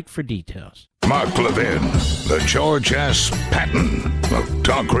 See site for details. Mark Levin, the George S. Patton of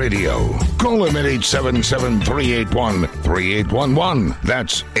Talk Radio. Call him at 877-381-3811.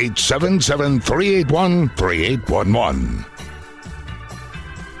 That's 877-381-3811.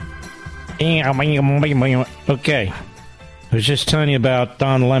 Okay. I was just telling you about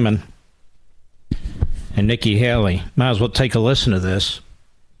Don Lemon and Nikki Haley. Might as well take a listen to this.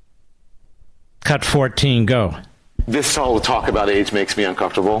 Cut 14, go. This whole talk about age makes me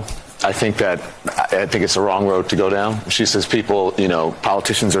uncomfortable. I think it's the wrong road to go down. She says people,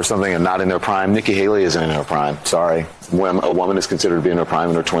 politicians or something are not in their prime. Nikki Haley isn't in her prime. Sorry. When a woman is considered to be in her prime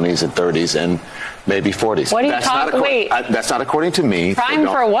in her 20s and 30s and maybe 40s. What are you talking? Wait. That's not according to me. Prime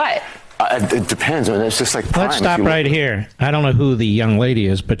for what? It depends. I mean, it's just like prime. Let's stop right here. I don't know who the young lady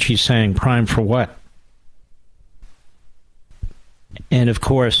is, but she's saying prime for what? And, of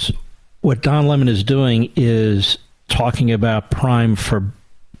course, what Don Lemon is doing is talking about prime for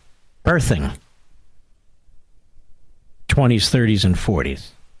birthing. 20s, 30s, and 40s.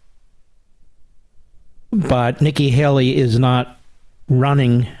 But Nikki Haley is not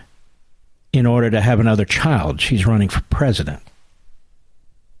running in order to have another child. She's running for president.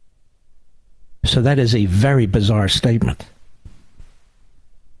 So that is a very bizarre statement.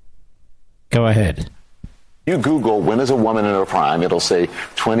 Go ahead. You Google when is a woman in her prime, it'll say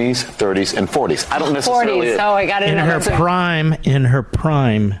 20s, 30s, and 40s. I don't necessarily... 40s, I got it. In her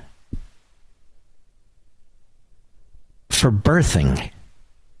prime, for birthing.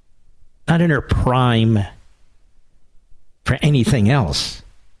 Not in her prime for anything else.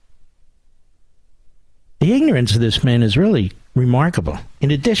 The ignorance of this man is really remarkable. In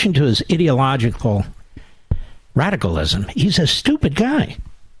addition to his ideological radicalism, he's a stupid guy.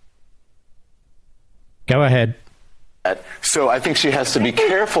 Go ahead. So I think she has to be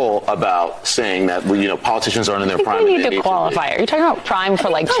careful about saying that, politicians aren't in their prime. You need to qualify. Are you talking about prime for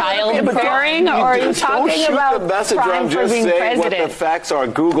childbearing, or are you talking about prime for being president? What the facts are.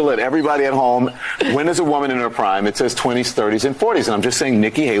 Google it. Everybody at home. When is a woman in her prime? It says 20s, 30s, and 40s. And I'm just saying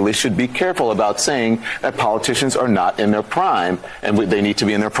Nikki Haley should be careful about saying that politicians are not in their prime and they need to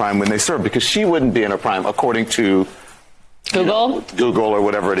be in their prime when they serve, because she wouldn't be in her prime according to Google or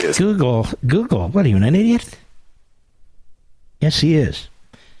whatever it is. Google. What are you, an idiot? Yes, he is.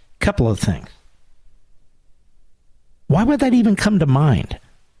 Couple of things. Why would that even come to mind?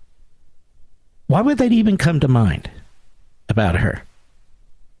 Why would that even come to mind about her?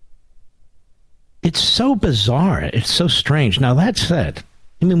 It's so bizarre. It's so strange. Now, that said,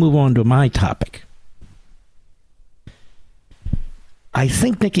 let me move on to my topic. I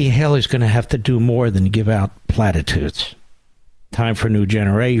think Nikki Haley's going to have to do more than give out platitudes. Time for a new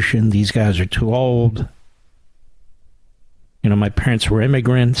generation. These guys are too old. My parents were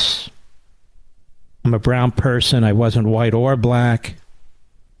immigrants. I'm a brown person. I wasn't white or black.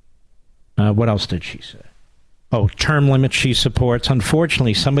 What else did she say? Oh, term limits she supports.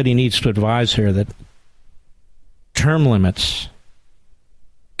 Unfortunately, somebody needs to advise her that term limits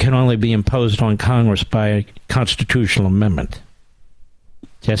can only be imposed on Congress by a constitutional amendment.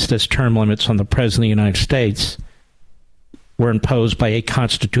 Just as term limits on the President of the United States were imposed by a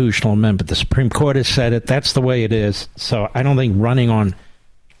constitutional amendment. The Supreme Court has said it. That's the way it is. So I don't think running on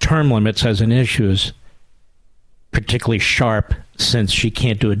term limits as an issue is particularly sharp, since she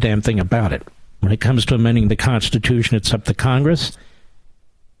can't do a damn thing about it. When it comes to amending the Constitution, it's up to Congress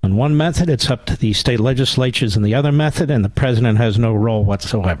on one method, it's up to the state legislatures in the other method, and the president has no role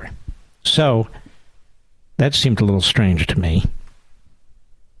whatsoever. So that seemed a little strange to me.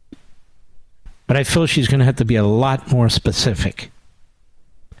 But I feel she's going to have to be a lot more specific.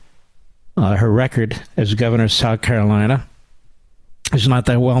 Her record as governor of South Carolina is not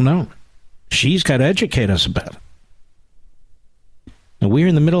that well known. She's got to educate us about it. And we're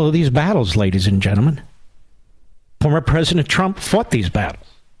in the middle of these battles, ladies and gentlemen. Former President Trump fought these battles.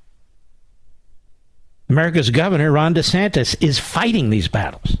 America's governor, Ron DeSantis, is fighting these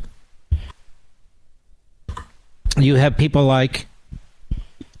battles. You have people like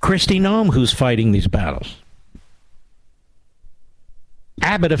Kristi Noem, who's fighting these battles.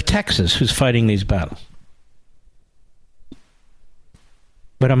 Abbott of Texas, who's fighting these battles.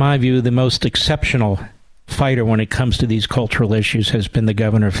 But in my view, the most exceptional fighter when it comes to these cultural issues has been the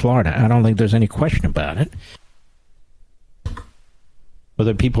governor of Florida. I don't think there's any question about it.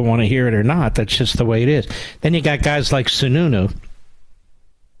 Whether people want to hear it or not, that's just the way it is. Then you got guys like Sununu,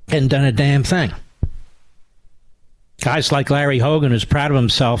 hadn't done a damn thing. Guys like Larry Hogan, who's proud of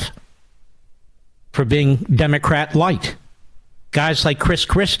himself for being Democrat light. Guys like Chris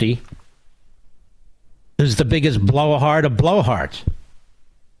Christie, who's the biggest blowhard of blowhards,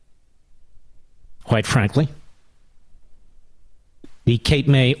 quite frankly. The Cape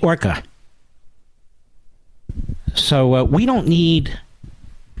May Orca. So we don't need,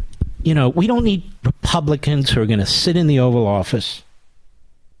 we don't need Republicans who are going to sit in the Oval Office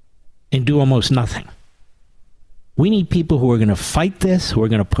and do almost nothing. We need people who are going to fight this, who are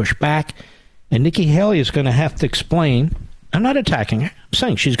going to push back. And Nikki Haley is going to have to explain. I'm not attacking her. I'm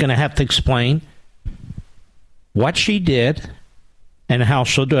saying she's going to have to explain what she did and how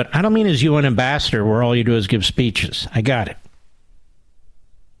she'll do it. I don't mean as UN ambassador where all you do is give speeches. I got it.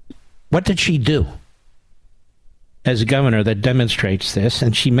 What did she do as a governor that demonstrates this?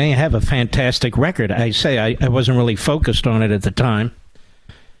 And she may have a fantastic record. I say I wasn't really focused on it at the time.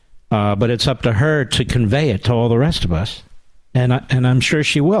 But it's up to her to convey it to all the rest of us. And I'm sure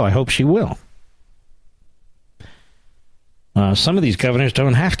she will. I hope she will. Some of these governors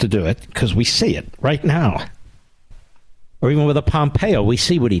don't have to do it because we see it right now. Or even with a Pompeo, we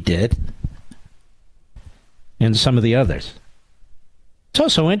see what he did. And some of the others. It's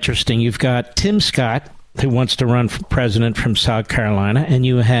also interesting. You've got Tim Scott, who wants to run for president from South Carolina, and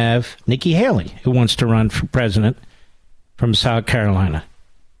you have Nikki Haley, who wants to run for president from South Carolina.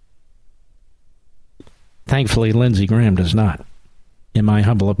 Thankfully, Lindsey Graham does not, in my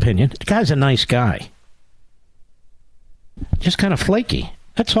humble opinion. The guy's a nice guy. Just kind of flaky.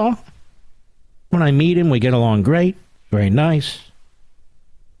 That's all. When I meet him, we get along great. Very nice.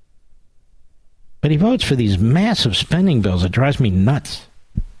 But he votes for these massive spending bills. It drives me nuts.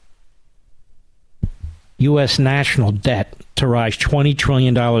 U.S. national debt to rise $20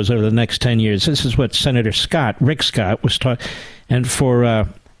 trillion over the next 10 years. This is what Senator Scott, Rick Scott, was talking. And for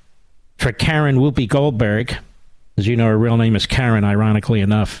Karen Whoopi Goldberg, as you know, her real name is Karen, ironically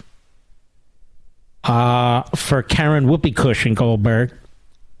enough. For Karen Whoopi Cushion Goldberg,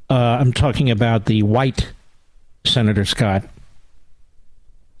 I'm talking about the white Senator Scott,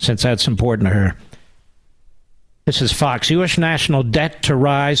 since that's important to her. This is Fox. U.S. national debt to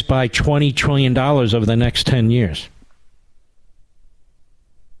rise by $20 trillion over the next 10 years.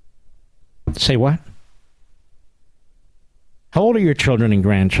 Say what? How old are your children and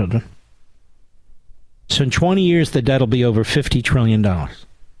grandchildren? So in 20 years, the debt will be over $50 trillion.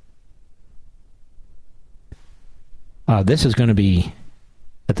 This is going to be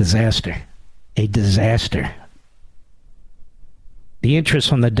a disaster. A disaster. The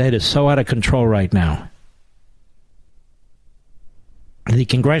interest on the debt is so out of control right now. The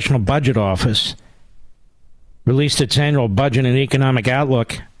Congressional Budget Office released its annual budget and economic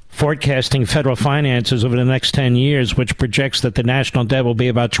outlook, forecasting federal finances over the next 10 years, which projects that the national debt will be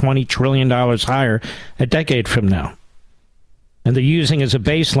about $20 trillion higher a decade from now. And they're using as a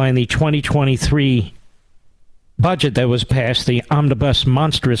baseline the 2023 budget that was passed, the omnibus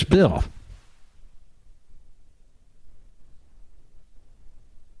monstrous bill.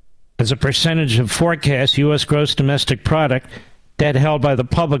 As a percentage of forecast, U.S. gross domestic product, debt held by the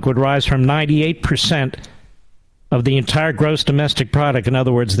public would rise from 98% of the entire gross domestic product, in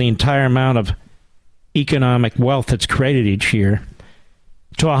other words, the entire amount of economic wealth that's created each year,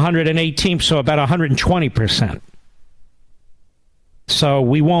 to 118, so about 120%. So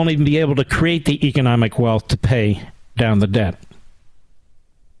we won't even be able to create the economic wealth to pay down the debt.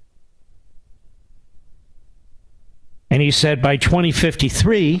 And he said by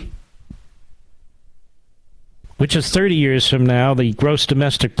 2053, which is 30 years from now, the gross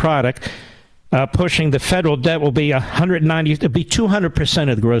domestic product pushing the federal debt will be 190, it'll be 200%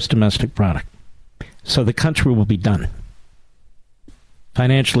 of the gross domestic product. So the country will be done.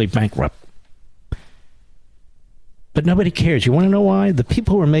 Financially bankrupt. But nobody cares. You want to know why? The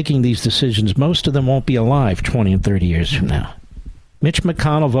people who are making these decisions, most of them won't be alive 20 and 30 years from now. Mitch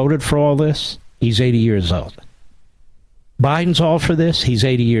McConnell voted for all this. He's 80 years old. Biden's all for this. He's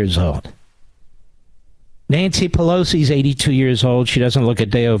 80 years old. Nancy Pelosi's 82 years old. She doesn't look a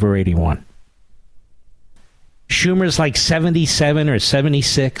day over 81. Schumer's like 77 or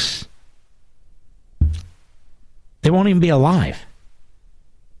 76. They won't even be alive.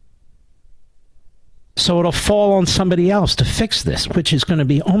 So it'll fall on somebody else to fix this, which is going to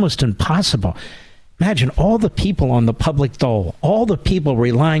be almost impossible. Imagine all the people on the public dole, all the people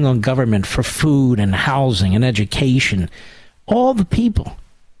relying on government for food and housing and education, all the people.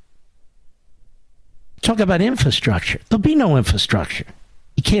 Talk about infrastructure. There'll be no infrastructure.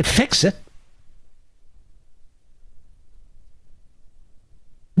 You can't fix it.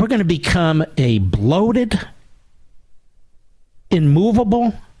 We're going to become a bloated,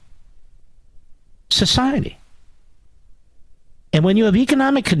 immovable society. And when you have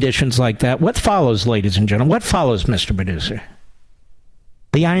economic conditions like that, what follows, ladies and gentlemen? What follows, Mr. Producer?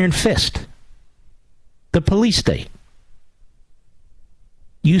 The iron fist. The police state.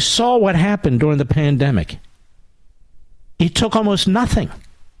 You saw what happened during the pandemic. It took almost nothing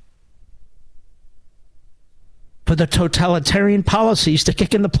for the totalitarian policies to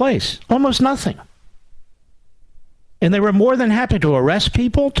kick into place. Almost nothing. And they were more than happy to arrest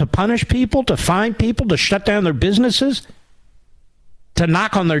people, to punish people, to fine people, to shut down their businesses, to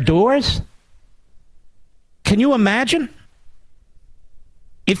knock on their doors. Can you imagine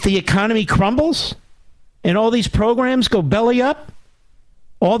if the economy crumbles and all these programs go belly up?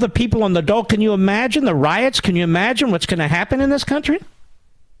 All the people on the dole, can you imagine the riots? Can you imagine what's going to happen in this country?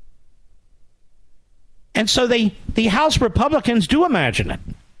 And so the House Republicans do imagine it.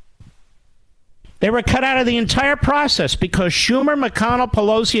 They were cut out of the entire process because Schumer, McConnell,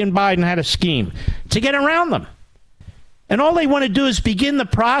 Pelosi, and Biden had a scheme to get around them. And all they want to do is begin the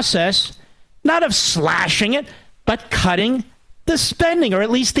process, not of slashing it, but cutting the spending, or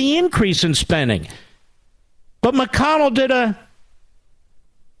at least the increase in spending. But McConnell did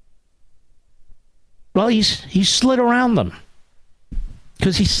he slid around them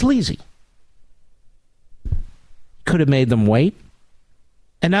because he's sleazy. Could have made them wait.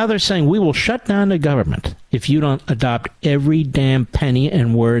 And now they're saying, we will shut down the government if you don't adopt every damn penny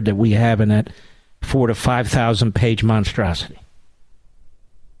and word that we have in that 4,000 to 5,000 page monstrosity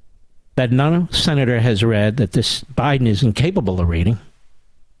that no senator has read, that this Biden is incapable of reading.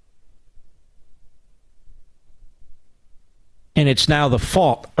 And it's now the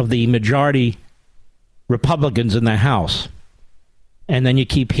fault of the majority Republicans in the House. And then you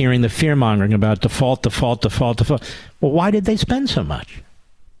keep hearing the fear-mongering about default. Well, why did they spend so much?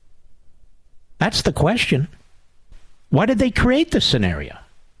 That's the question. Why did they create this scenario?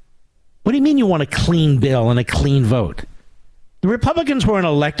 What do you mean you want a clean bill and a clean vote? The Republicans weren't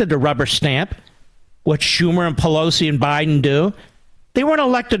elected to rubber stamp what Schumer and Pelosi and Biden do. They weren't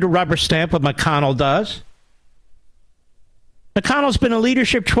elected to rubber stamp what McConnell does. McConnell's been in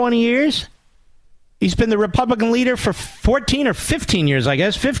leadership 20 years. He's been the Republican leader for 14 or 15 years, I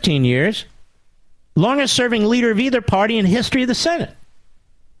guess, 15 years. Longest serving leader of either party in history of the Senate.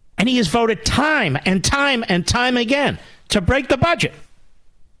 And he has voted time and time and time again to break the budget,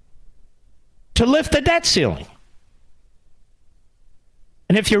 to lift the debt ceiling.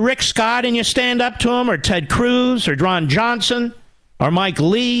 And if you're Rick Scott and you stand up to him, or Ted Cruz, or Ron Johnson, or Mike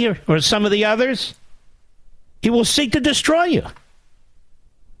Lee, or some of the others, he will seek to destroy you.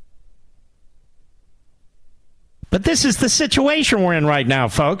 But this is the situation we're in right now,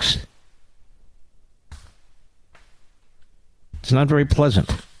 folks. It's not very pleasant.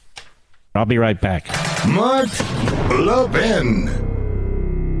 I'll be right back. Mark Levin.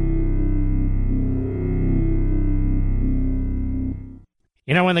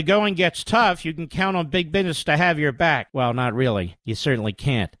 You know, when the going gets tough, you can count on big business to have your back. Well, not really. You certainly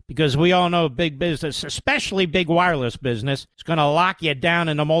can't. Because we all know big business, especially big wireless business, is going to lock you down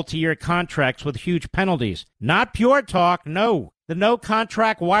into multi-year contracts with huge penalties. Not Pure Talk, no. The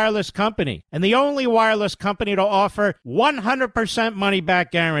no-contract wireless company, and the only wireless company to offer 100%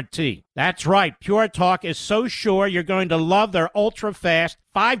 money-back guarantee. That's right, Pure Talk is so sure you're going to love their ultra-fast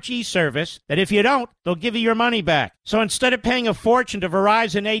 5G service that if you don't, they'll give you your money back. So instead of paying a fortune to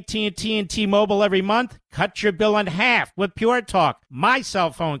Verizon, AT&T, and T-Mobile every month, cut your bill in half with Pure Talk, my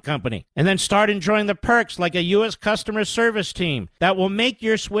cell phone company, and then start enjoying the perks like a U.S. customer service team that will make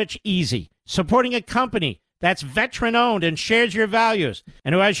your switch easy. Supporting a company that's veteran-owned and shares your values,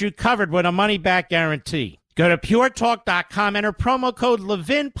 and who has you covered with a money-back guarantee. Go to puretalk.com, enter promo code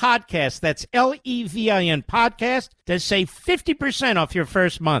Levin Podcast, that's Levin Podcast, to save 50% off your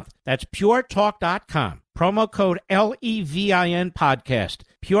first month. That's puretalk.com, promo code Levin Podcast.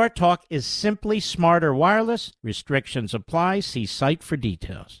 Pure Talk is simply smarter wireless. Restrictions apply. See site for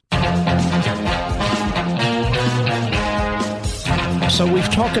details. So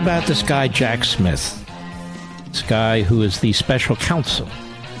we've talked about this guy, Jack Smith. This guy who is the special counsel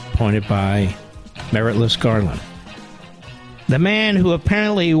appointed by Meritless Garland. The man who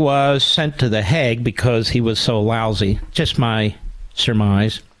apparently was sent to The Hague because he was so lousy, just my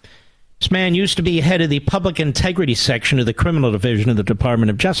surmise. This man used to be head of the Public Integrity Section of the Criminal Division of the Department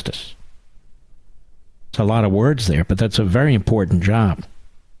of Justice. It's a lot of words there, but that's a very important job.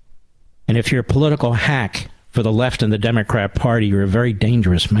 And if you're a political hack for the left and the Democrat Party, you're a very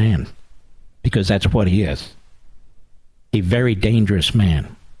dangerous man, because that's what he is. A very dangerous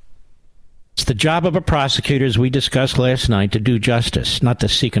man. It's the job of a prosecutor, as we discussed last night, to do justice, not to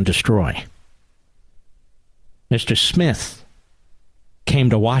seek and destroy. Mr. Smith came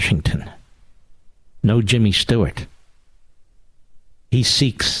to Washington. No Jimmy Stewart. He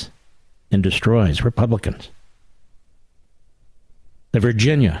seeks and destroys Republicans. The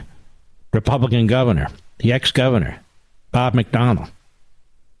Virginia Republican governor, the ex-governor, Bob McDonnell,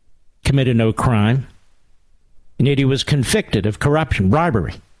 committed no crime, and yet he was convicted of corruption,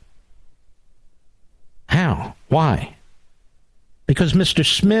 bribery. How? Why? Because Mr.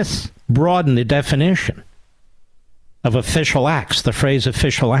 Smith broadened the definition of official acts, the phrase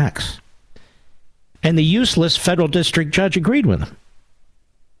official acts. And the useless federal district judge agreed with him.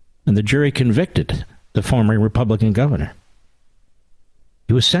 And the jury convicted the former Republican governor.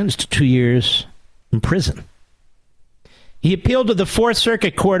 He was sentenced to 2 years in prison. He appealed to the Fourth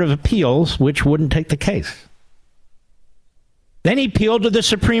Circuit Court of Appeals, which wouldn't take the case. Then he appealed to the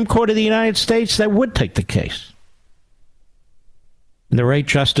Supreme Court of the United States that would take the case. And there were 8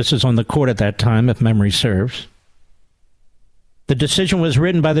 justices on the court at that time, if memory serves. The decision was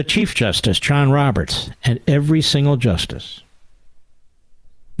written by the Chief Justice, John Roberts, and every single justice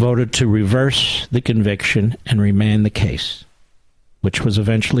voted to reverse the conviction and remand the case, which was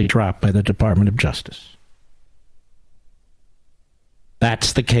eventually dropped by the Department of Justice.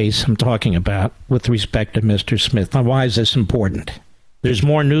 That's the case I'm talking about with respect to Mr. Smith. Now, why is this important? There's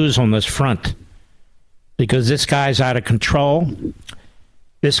more news on this front because this guy's out of control.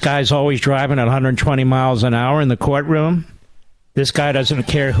 This guy's always driving at 120 miles an hour in the courtroom. This guy doesn't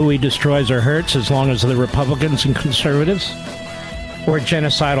care who he destroys or hurts as long as they're Republicans and conservatives or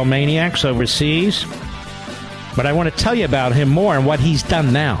genocidal maniacs overseas. But I want to tell you about him more and what he's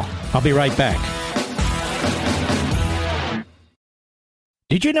done now. I'll be right back.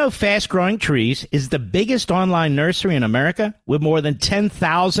 Did you know Fast Growing Trees is the biggest online nursery in America with more than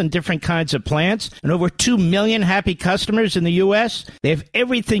 10,000 different kinds of plants and over 2 million happy customers in the U.S.? They have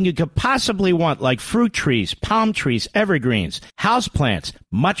everything you could possibly want, like fruit trees, palm trees, evergreens, houseplants,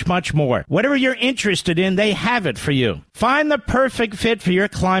 much, much more. Whatever you're interested in, they have it for you. Find the perfect fit for your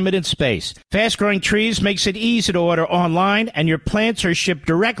climate and space. Fast Growing Trees makes it easy to order online, and your plants are shipped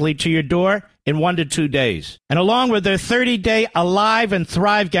directly to your door in 1 to 2 days. And along with their 30-day Alive and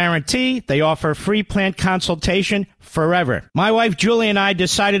Thrive guarantee, they offer free plant consultation forever. My wife Julie and I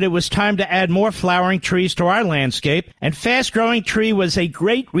decided it was time to add more flowering trees to our landscape, and Fast Growing Tree was a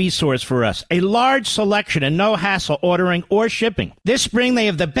great resource for us. A large selection and no hassle ordering or shipping. This spring they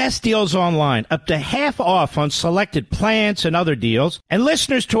have the best deals online, up to half off on selected plants and other deals. And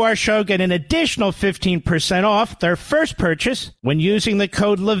listeners to our show get an additional 15% off their first purchase when using the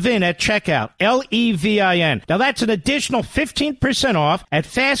code LEVIN at checkout. LEVIN. Now that's an additional 15% off at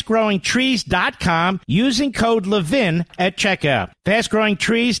fastgrowingtrees.com using code LEVIN at checkout.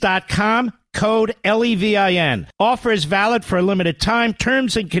 Fastgrowingtrees.com, code LEVIN. Offer is valid for a limited time.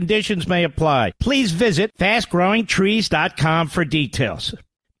 Terms and conditions may apply. Please visit fastgrowingtrees.com for details.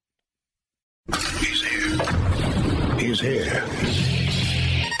 He's here. He's here.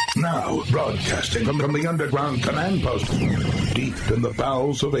 Now, broadcasting from the underground command post, deep in the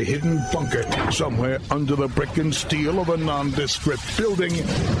bowels of a hidden bunker, somewhere under the brick and steel of a nondescript building,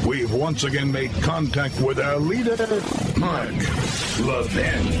 we've once again made contact with our leader, Mark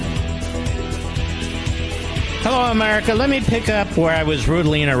Levin. Hello, America. Let me pick up where I was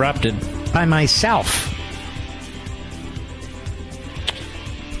rudely interrupted by myself.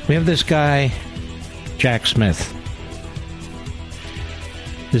 We have this guy, Jack Smith.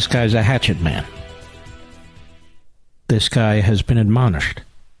 This guy's a hatchet man. This guy has been admonished.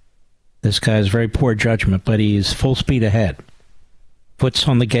 This guy has very poor judgment, but he's full speed ahead. Foot's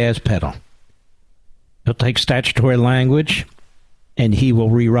on the gas pedal. He'll take statutory language, and he will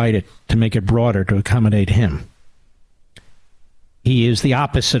rewrite it to make it broader to accommodate him. He is the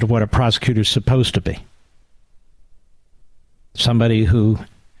opposite of what a prosecutor's supposed to be. Somebody who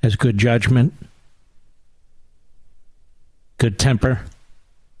has good judgment, good temper,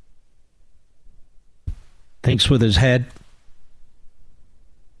 thinks with his head,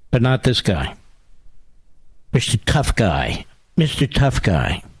 but not this guy. Mr. Tough Guy. Mr. Tough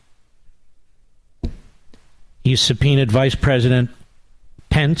Guy. He subpoenaed Vice President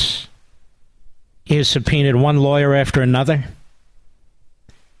Pence. He has subpoenaed one lawyer after another,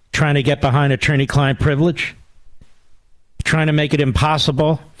 trying to get behind attorney-client privilege, trying to make it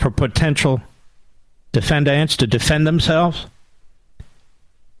impossible for potential defendants to defend themselves.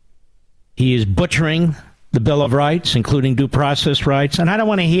 He is butchering the Bill of Rights, including due process rights. And I don't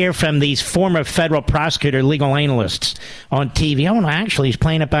want to hear from these former federal prosecutor legal analysts on TV. Oh, no, actually, he's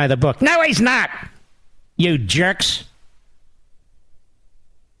playing it by the book. No, he's not, you jerks.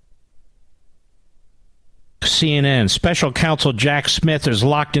 CNN, special counsel Jack Smith is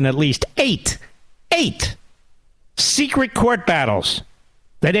locked in at least eight secret court battles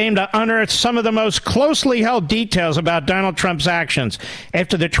that aim to unearth some of the most closely held details about Donald Trump's actions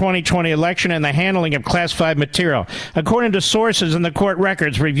after the 2020 election and the handling of classified material, according to sources in the court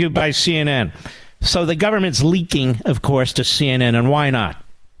records reviewed by CNN. So the government's leaking, of course, to CNN, and why not?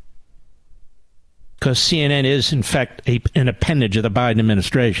 Because CNN is, in fact, an appendage of the Biden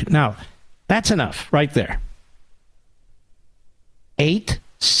administration. Now, that's enough right there. 8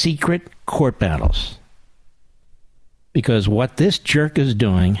 secret court battles. Because what this jerk is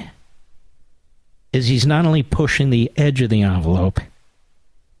doing is he's not only pushing the edge of the envelope,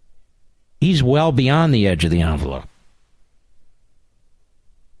 he's well beyond the edge of the envelope.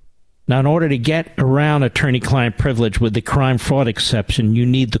 Now, in order to get around attorney-client privilege with the crime-fraud exception, you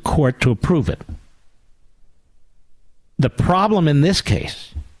need the court to approve it. The problem in this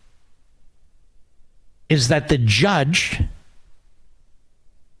case is that the judge,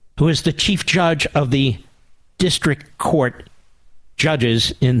 who is the chief judge of the district court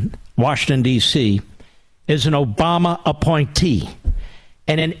judges in Washington, D.C., is an Obama appointee.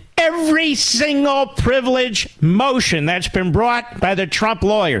 And in every single privilege motion that's been brought by the Trump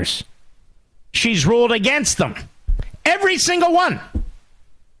lawyers, she's ruled against them. Every single one.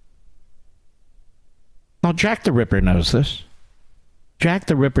 Now, Jack the Ripper knows this. Jack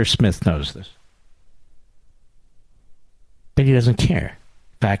the Ripper Smith knows this. But he doesn't care.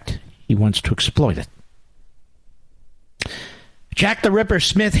 In fact, he wants to exploit it. Jack the Ripper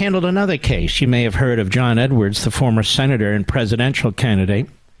Smith handled another case. You may have heard of John Edwards, the former senator and presidential candidate.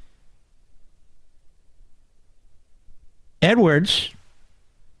 Edwards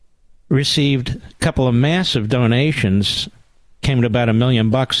received a couple of massive donations, came to about $1 million,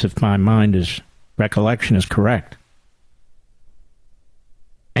 if my recollection is correct.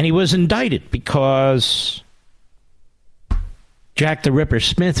 And he was indicted because Jack the Ripper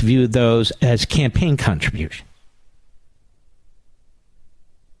Smith viewed those as campaign contributions.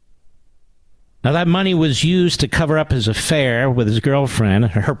 Now, that money was used to cover up his affair with his girlfriend,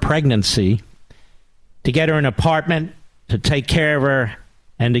 her pregnancy, to get her an apartment, to take care of her,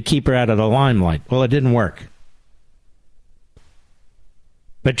 and to keep her out of the limelight. Well, it didn't work.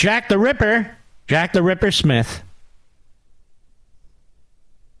 But Jack the Ripper Smith,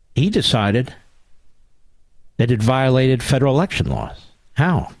 he decided that it violated federal election laws.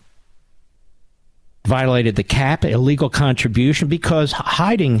 How? Violated the cap, illegal contribution, because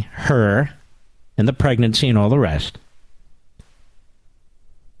hiding her and the pregnancy and all the rest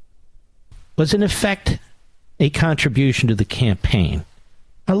was in effect a contribution to the campaign.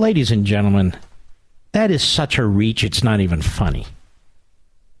 Now, ladies and gentlemen, that is such a reach, it's not even funny.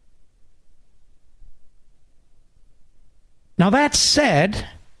 Now, that said,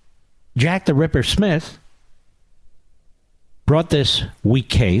 Jack the Ripper Smith brought this weak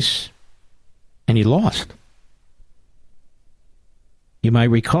case, and he lost. You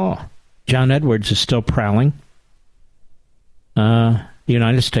might recall, John Edwards is still prowling the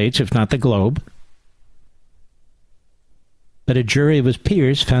United States, if not the globe. But a jury of his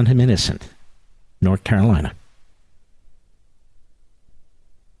peers found him innocent. North Carolina.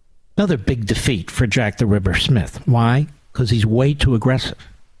 Another big defeat for Jack the Ripper Smith. Why? Because he's way too aggressive.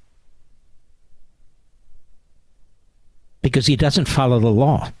 Because he doesn't follow the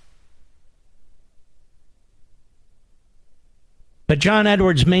law. But John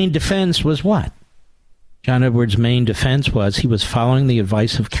Edwards' main defense was what? John Edwards' main defense was he was following the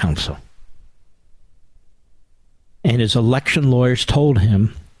advice of counsel. And his election lawyers told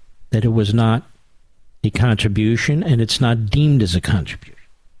him that it was not a contribution and it's not deemed as a contribution.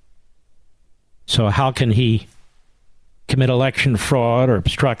 So how can he commit election fraud or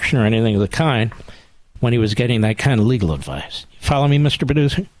obstruction or anything of the kind when he was getting that kind of legal advice? Follow me, Mr.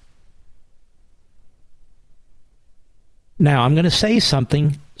 Producer? Now, I'm going to say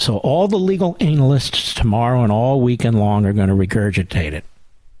something, so all the legal analysts tomorrow and all weekend long are going to regurgitate it.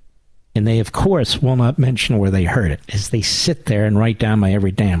 And they, of course, will not mention where they heard it, as they sit there and write down my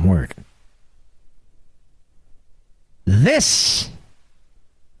every damn word. This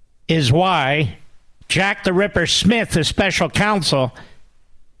is why Jack the Ripper Smith is special counsel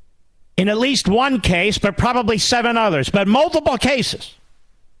in at least one case, but probably 7 others, but multiple cases.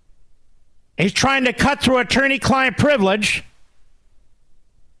 He's trying to cut through attorney-client privilege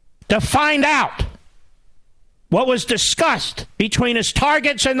to find out what was discussed between his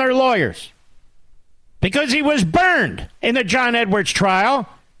targets and their lawyers. Because he was burned in the John Edwards trial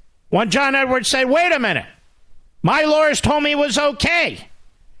when John Edwards said, wait a minute, my lawyers told me it was okay.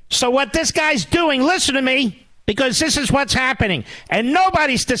 So what this guy's doing, listen to me, because this is what's happening. And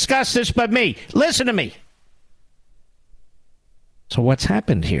nobody's discussed this but me. Listen to me. So what's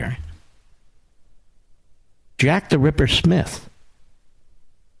happened here? Jack the Ripper Smith,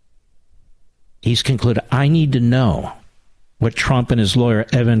 he's concluded, I need to know what Trump and his lawyer,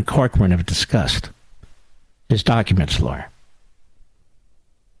 Evan Corcoran, have discussed. His documents lawyer.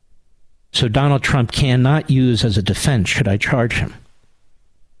 So Donald Trump cannot use as a defense, should I charge him,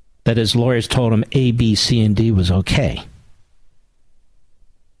 that his lawyers told him A, B, C, and D was okay.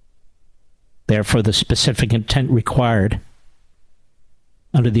 Therefore, the specific intent required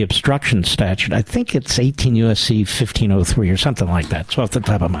under the obstruction statute, I think it's 18 U.S.C. 1503 or something like that. It's off the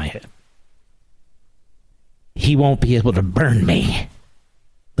top of my head. He won't be able to burn me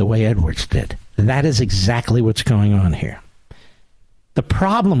the way Edwards did. That is exactly what's going on here. The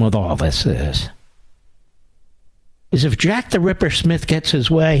problem with all this is if Jack the Ripper Smith gets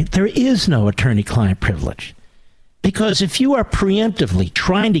his way, there is no attorney-client privilege. Because if you are preemptively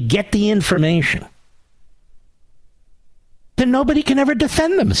trying to get the information, then nobody can ever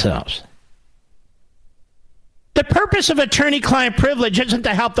defend themselves. The purpose of attorney-client privilege isn't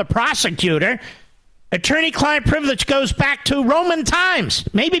to help the prosecutor. Attorney-client privilege goes back to Roman times,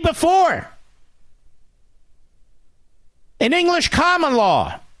 maybe before. In English common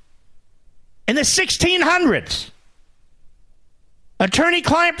law, in the 1600s.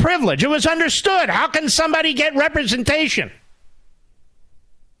 Attorney-client privilege. It was understood. How can somebody get representation?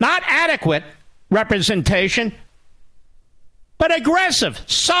 Not adequate representation, but aggressive,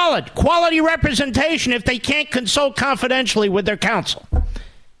 solid, quality representation if they can't consult confidentially with their counsel.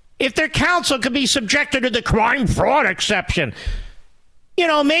 If their counsel could be subjected to the crime fraud exception,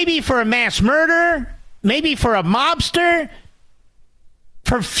 maybe for a mass murder, maybe for a mobster,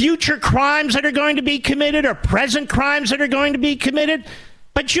 for future crimes that are going to be committed or present crimes that are going to be committed.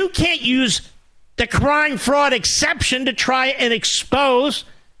 But you can't use the crime fraud exception to try and expose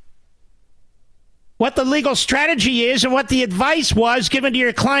what the legal strategy is and what the advice was given to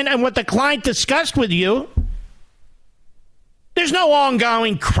your client and what the client discussed with you. There's no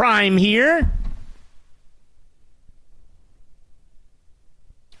ongoing crime here.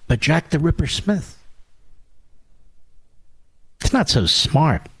 But Jack the Ripper Smith, it's not so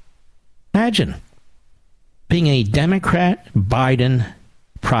smart. Imagine being a Democrat Biden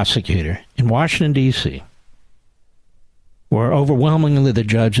prosecutor in Washington, D.C., where overwhelmingly the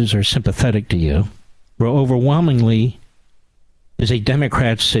judges are sympathetic to you, where overwhelmingly is a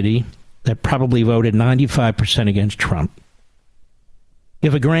Democrat city that probably voted 95% against Trump. You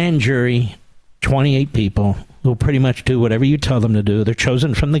have a grand jury, 28 people, who will pretty much do whatever you tell them to do. They're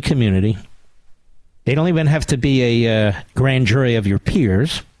chosen from the community. They don't even have to be a grand jury of your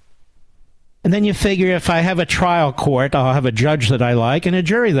peers. And then you figure if I have a trial court, I'll have a judge that I like and a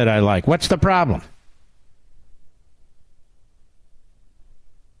jury that I like. What's the problem?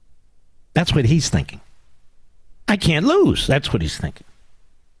 That's what he's thinking. I can't lose. That's what he's thinking.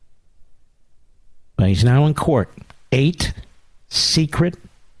 But he's now in court. 8 secret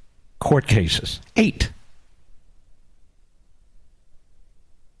court cases. 8.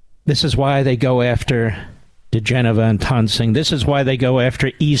 This is why they go after DeGeneva and Tonsing. This is why they go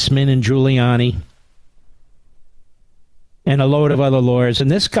after Eastman and Giuliani and a load of other lawyers.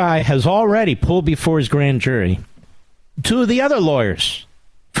 And this guy has already pulled before his grand jury 2 of the other lawyers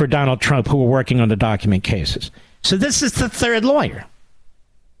for Donald Trump who were working on the document cases. So this is the 3rd lawyer.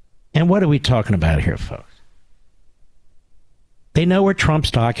 And what are we talking about here, folks? They know where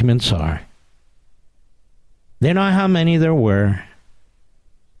Trump's documents are. They know how many there were.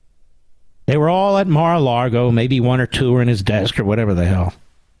 They were all at Mar-a-Lago. Maybe 1 or 2 were in his desk or whatever the hell.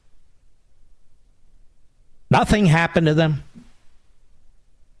 Nothing happened to them.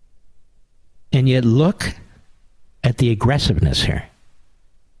 And yet look at the aggressiveness here.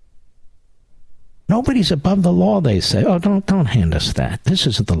 Nobody's above the law, they say. Oh, don't hand us that. This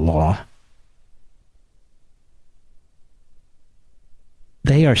isn't the law.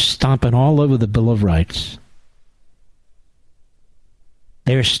 They are stomping all over the Bill of Rights.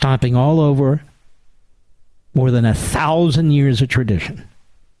 They are stomping all over more than 1,000 years of tradition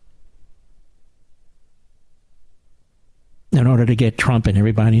in order to get Trump and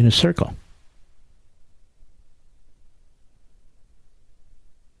everybody in a circle.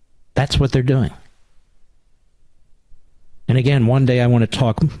 That's what they're doing. And again, one day I want to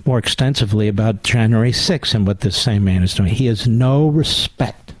talk more extensively about January 6th and what this same man is doing. He has no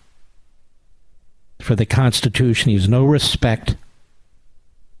respect for the Constitution. He has no respect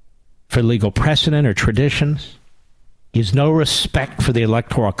for legal precedent or traditions. He has no respect for the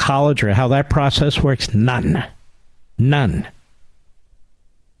Electoral College or how that process works. None. None.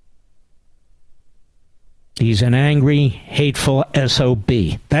 He's an angry, hateful SOB.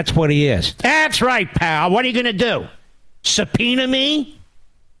 That's what he is. That's right, pal. What are you going to do? Subpoena me?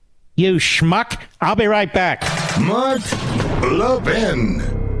 You schmuck. I'll be right back. Mark Levin.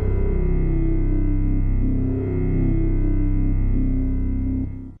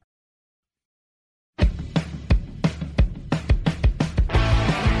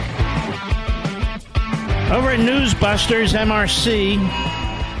 Over at Newsbusters, MRC.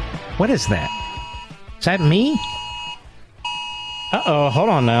 What is that? Is that me? Uh-oh, hold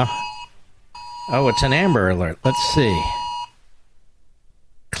on now. Oh, it's an Amber Alert. Let's see.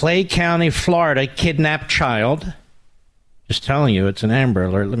 Clay County, Florida, kidnapped child. Just telling you, it's an Amber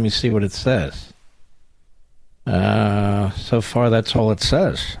Alert. Let me see what it says. So far, that's all it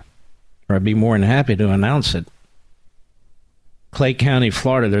says. Or I'd be more than happy to announce it. Clay County,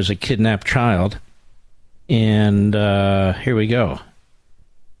 Florida, there's a kidnapped child. And here we go.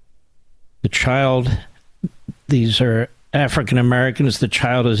 The child, these are African Americans. The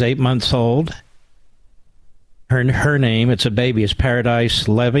child is 8 months old. Her name, it's a baby, is Paradise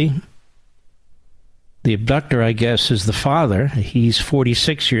Levy. The abductor, I guess, is the father. He's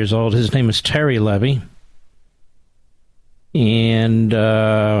 46 years old. His name is Terry Levy. And,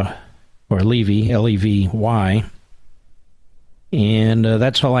 or Levy, Levy. And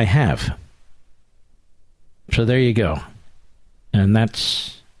that's all I have. So there you go. And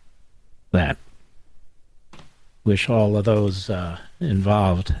that's that. Wish all of those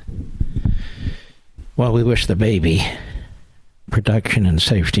involved, well, we wish the baby protection and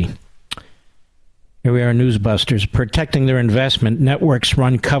safety. Here we are, Newsbusters. Protecting their investment, networks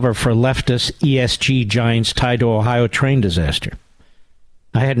run cover for leftist ESG giants tied to Ohio train disaster.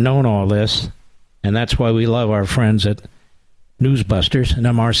 I had known all this, and that's why we love our friends at Newsbusters and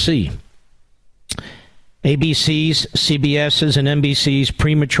MRC. ABC's, CBS's, and NBC's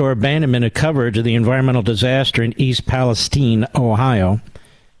premature abandonment of coverage of the environmental disaster in East Palestine, Ohio,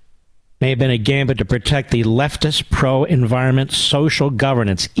 may have been a gambit to protect the leftist pro-environment social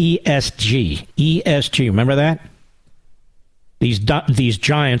governance, ESG. ESG, remember that? These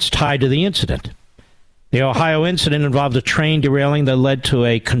giants tied to the incident. The Ohio incident involved a train derailing that led to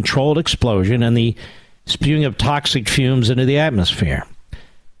a controlled explosion and the spewing of toxic fumes into the atmosphere.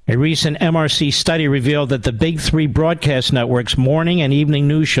 A recent MRC study revealed that the big three broadcast networks' morning and evening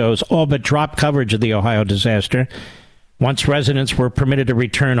news shows all but dropped coverage of the Ohio disaster once residents were permitted to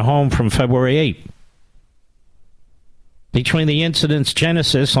return home from February 8. Between the incident's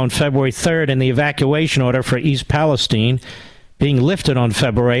genesis on February 3rd and the evacuation order for East Palestine being lifted on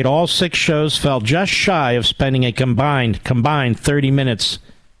February 8, all 6 shows fell just shy of spending a combined 30 minutes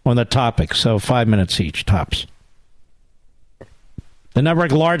on the topic, so 5 minutes each, tops. The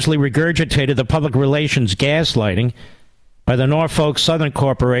network largely regurgitated the public relations gaslighting by the Norfolk Southern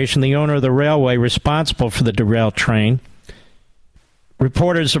Corporation, the owner of the railway responsible for the derailed train.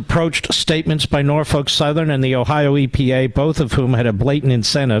 Reporters approached statements by Norfolk Southern and the Ohio EPA, both of whom had a blatant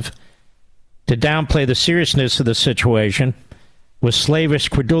incentive to downplay the seriousness of the situation. With slavish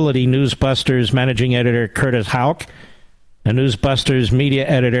credulity, Newsbusters managing editor Curtis Houck and Newsbusters media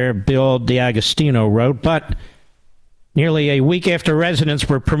editor Bill D'Agostino wrote, but nearly a week after residents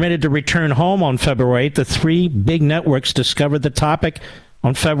were permitted to return home on February 8, the 3 big networks discovered the topic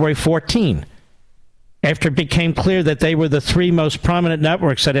on February 14, after it became clear that they were the 3 most prominent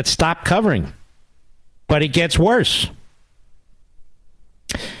networks that had stopped covering. But it gets worse.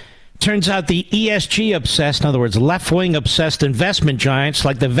 Turns out the ESG-obsessed, in other words, left-wing obsessed investment giants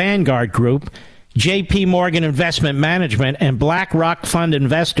like the Vanguard Group, J.P. Morgan Investment Management, and BlackRock Fund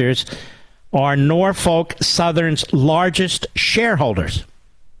investors are Norfolk Southern's largest shareholders.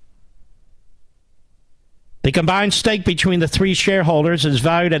 The combined stake between the 3 shareholders is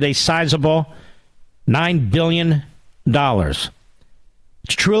valued at a sizable $9 billion.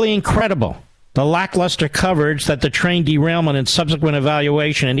 It's truly incredible, the lackluster coverage that the train derailment and subsequent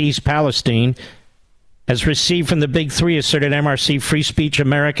evaluation in East Palestine has received from the big 3, asserted MRC Free Speech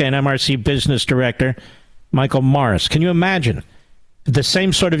America and MRC Business Director Michael Morris. Can you imagine the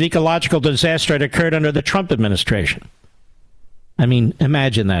same sort of ecological disaster had occurred under the Trump administration? I mean,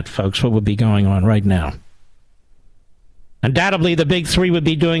 imagine that, folks, what would be going on right now. Undoubtedly, the big 3 would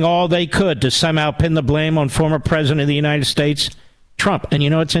be doing all they could to somehow pin the blame on former President of the United States, Trump. And you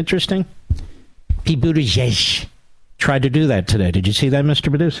know what's interesting? Pete Buttigieg tried to do that today. Did you see that, Mr.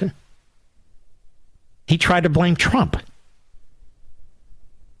 Producer? He tried to blame Trump.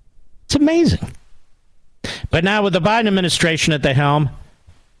 It's amazing. But now with the Biden administration at the helm,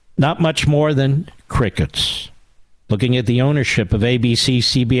 not much more than crickets. Looking at the ownership of ABC,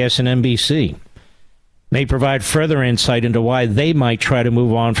 CBS, and NBC may provide further insight into why they might try to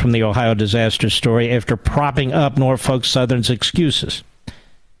move on from the Ohio disaster story after propping up Norfolk Southern's excuses.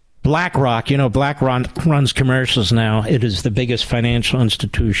 BlackRock, BlackRock runs commercials now. It is the biggest financial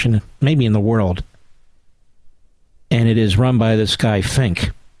institution, maybe in the world. And it is run by this guy,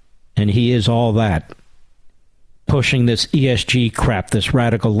 Fink. And he is all that, pushing this ESG crap, this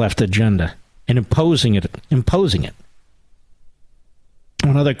radical left agenda, and imposing it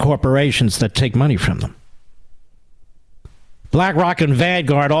on other corporations that take money from them. BlackRock and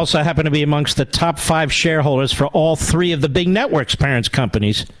Vanguard also happen to be amongst the top 5 shareholders for all 3 of the big networks' parents'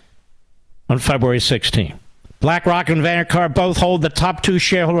 companies on February 16. BlackRock and Vanguard both hold the top 2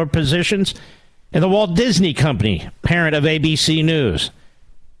 shareholder positions in the Walt Disney Company, parent of ABC News.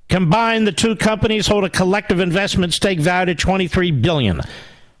 Combined, the 2 companies hold a collective investment stake valued at $23 billion.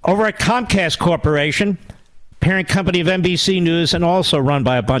 Over at Comcast Corporation, parent company of NBC News and also run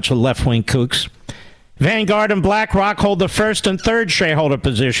by a bunch of left-wing kooks, Vanguard and BlackRock hold the first and third shareholder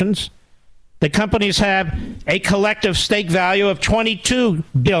positions. The companies have a collective stake value of $22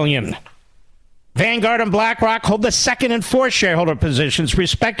 billion. Vanguard and BlackRock hold the second and fourth shareholder positions,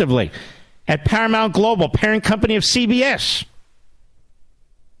 respectively, at Paramount Global, parent company of CBS.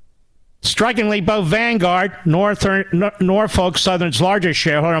 Strikingly, both Vanguard, Norfolk Southern's largest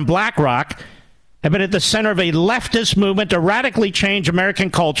shareholder, and BlackRock have been at the center of a leftist movement to radically change American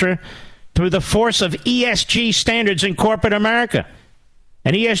culture through the force of ESG standards in corporate America.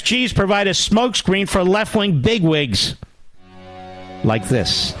 And ESGs provide a smokescreen for left-wing bigwigs like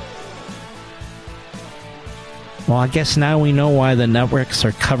this. Well, I guess now we know why the networks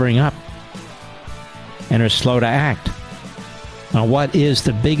are covering up and are slow to act. Now, what is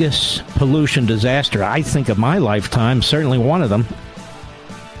the biggest pollution disaster, I think, of my lifetime? Certainly one of them.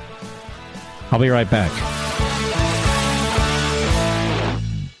 I'll be right back.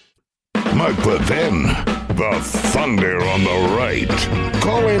 Mark Levin, the Thunder on the right.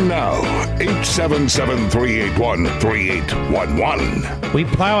 Call in now, 877-381-3811. We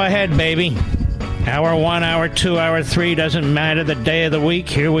plow ahead, baby. Hour 1, hour 2, hour 3, doesn't matter the day of the week.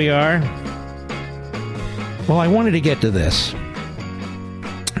 Here we are. Well, I wanted to get to this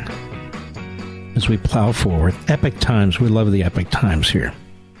as we plow forward. Epic Times. We love the Epic Times here.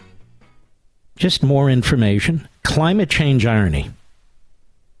 Just more information. Climate change irony.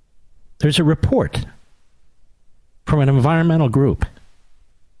 There's a report from an environmental group,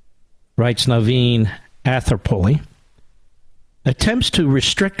 writes Naveen Atharpally, attempts to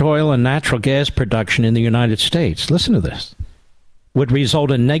restrict oil and natural gas production in the United States, listen to this, would result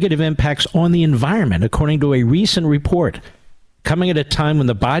in negative impacts on the environment, according to a recent report, coming at a time when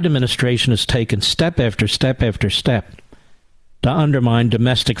the Biden administration has taken step after step after step to undermine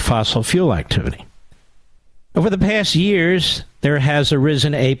domestic fossil fuel activity. Over the past years, there has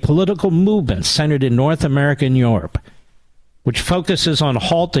arisen a political movement centered in North America and Europe, which focuses on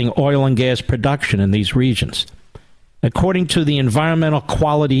halting oil and gas production in these regions, according to the Environmental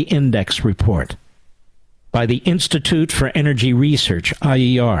Quality Index report by the Institute for Energy Research,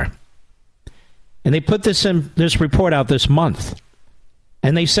 IER. And they put this report out this month.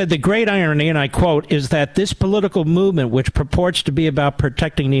 And they said the great irony, and I quote, is that this political movement, which purports to be about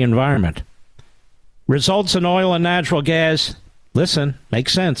protecting the environment, results in oil and natural gas, listen,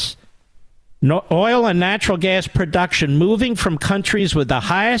 makes sense, oil and natural gas production moving from countries with the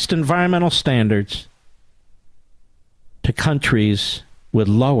highest environmental standards to countries with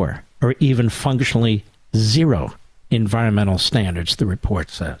lower or even functionally zero environmental standards, the report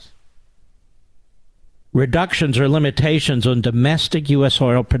says. Reductions or limitations on domestic U.S.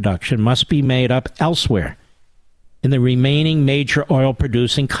 oil production must be made up elsewhere in the remaining major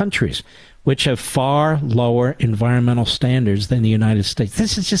oil-producing countries, which have far lower environmental standards than the United States.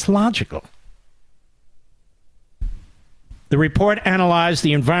 This is just logical. The report analyzed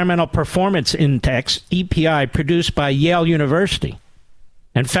the Environmental Performance Index, EPI, produced by Yale University,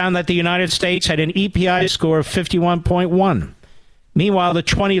 and found that the United States had an EPI score of 51.1. Meanwhile, the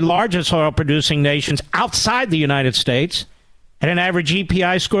 20 largest oil-producing nations outside the United States had an average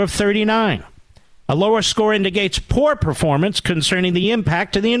EPI score of 39. A lower score indicates poor performance concerning the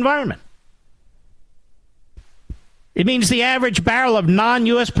impact to the environment. It means the average barrel of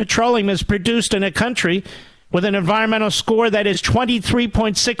non-U.S. petroleum is produced in a country with an environmental score that is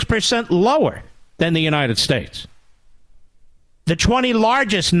 23.6% lower than the United States. The 20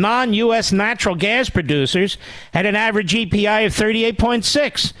 largest non-U.S. natural gas producers had an average EPI of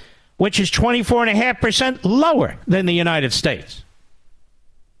 38.6, which is 24.5% lower than the United States.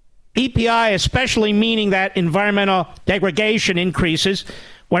 EPI especially meaning that environmental degradation increases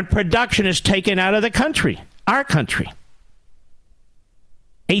when production is taken out of the country, our country.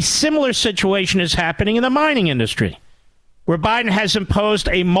 A similar situation is happening in the mining industry, where Biden has imposed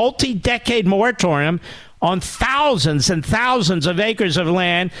a multi-decade moratorium on thousands and thousands of acres of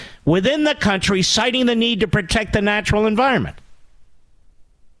land within the country, citing the need to protect the natural environment.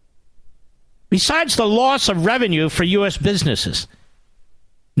 Besides the loss of revenue for U.S. businesses,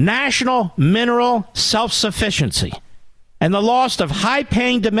 national mineral self-sufficiency, and the loss of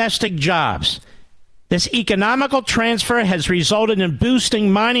high-paying domestic jobs, this economical transfer has resulted in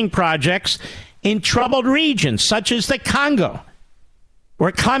boosting mining projects in troubled regions such as the Congo,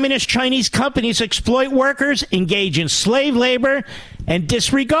 where communist Chinese companies exploit workers, engage in slave labor, and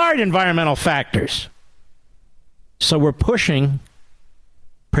disregard environmental factors. So we're pushing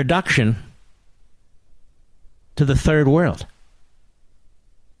production to the third world.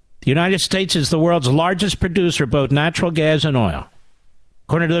 The United States is the world's largest producer of both natural gas and oil.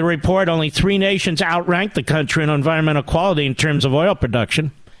 According to the report, only 3 nations outrank the country in environmental quality in terms of oil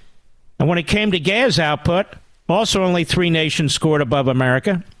production. And when it came to gas output, also only 3 nations scored above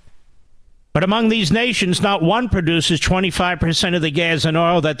America. But among these nations, not one produces 25% of the gas and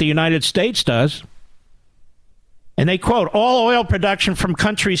oil that the United States does. And they quote, all oil production from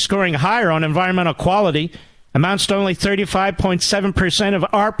countries scoring higher on environmental quality amounts to only 35.7% of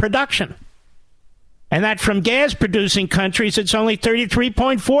our production. And that from gas-producing countries, it's only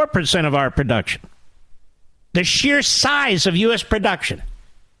 33.4% of our production. The sheer size of U.S. production,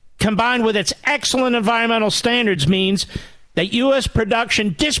 combined with its excellent environmental standards, means that U.S.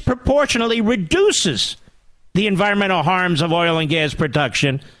 production disproportionately reduces the environmental harms of oil and gas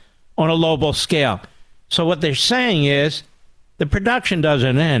production on a global scale. So what they're saying is the production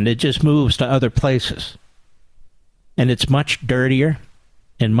doesn't end. It just moves to other places. And it's much dirtier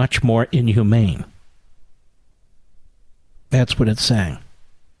and much more inhumane. That's what it's saying.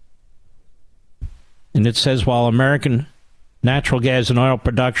 And it says while American natural gas and oil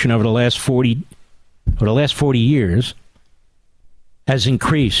production over the last 40 years has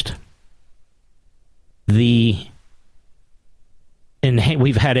increased, we've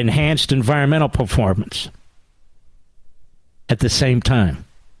had enhanced environmental performance at the same time.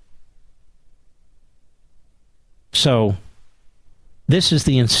 So this is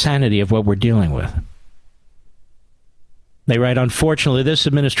the insanity of what we're dealing with. They write, unfortunately, this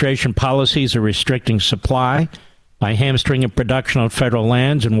administration policies are restricting supply by hamstringing production on federal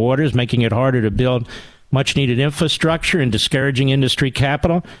lands and waters, making it harder to build much-needed infrastructure and discouraging industry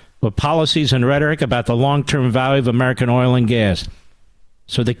capital with policies and rhetoric about the long-term value of American oil and gas.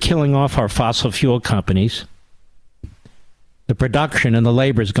 So they're killing off our fossil fuel companies. The production and the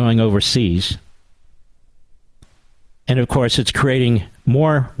labor is going overseas. And, of course, it's creating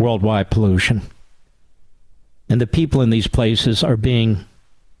more worldwide pollution. And the people in these places are being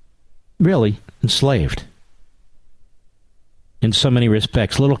really enslaved in so many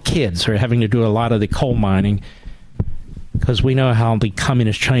respects. Little kids are having to do a lot of the coal mining because we know how the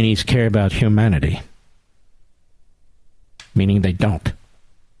communist Chinese care about humanity. Meaning they don't.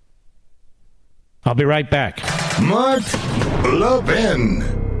 I'll be right back. Mark Levin.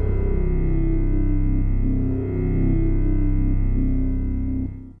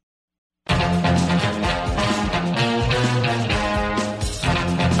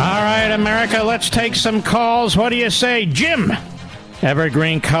 All right, America, let's take some calls. What do you say, Jim?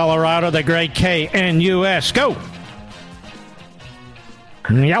 Evergreen, Colorado, the great KNUS. Go.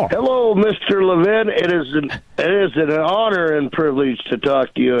 Hello, Mr. Levin. It is an honor and privilege to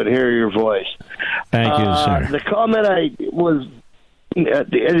talk to you and hear your voice. Thank you, sir. The comment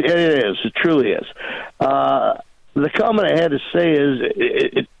it truly is. The comment I had to say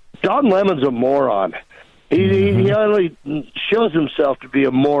is Don Lemon's a moron. He only shows himself to be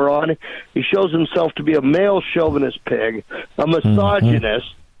a moron. He shows himself to be a male chauvinist pig, a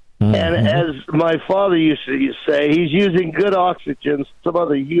misogynist. And as my father used to say, he's using good oxygen some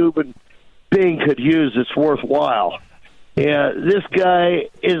other human being could use that's worthwhile. Yeah, this guy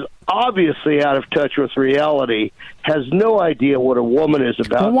is obviously out of touch with reality, has no idea what a woman is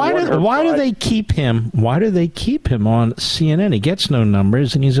about. Well, why do they keep him? Why do they keep him on CNN? He gets no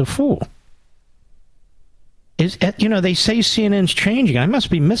numbers, and he's a fool. They say CNN's changing. I must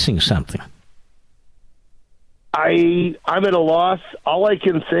be missing something. I'm at a loss. All I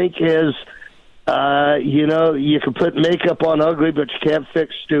can think is, you can put makeup on ugly, but you can't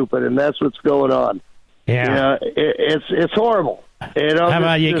fix stupid, and that's what's going on. Yeah, it's horrible. How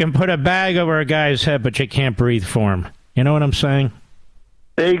about you can put a bag over a guy's head, but you can't breathe for him? You know what I'm saying?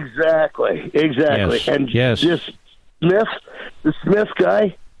 Exactly. Yes. And yes. Just the Smith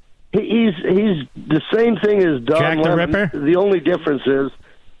guy, he's the same thing as Don Jack the Lemon. Ripper? The only difference is,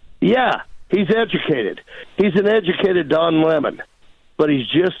 he's educated. He's an educated Don Lemon, but he's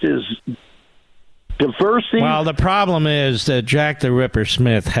just as diverse. Well, the problem is that Jack the Ripper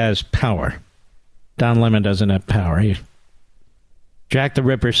Smith has power. Don Lemon doesn't have power. Jack the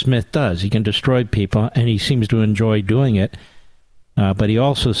Ripper Smith does. He can destroy people, and he seems to enjoy doing it. But he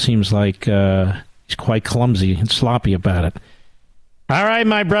also seems like he's quite clumsy and sloppy about it. All right,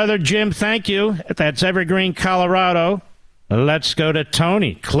 my brother Jim, thank you. That's Evergreen, Colorado. Let's go to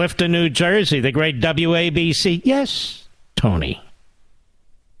Tony, Clifton, New Jersey, the great WABC. Yes, Tony.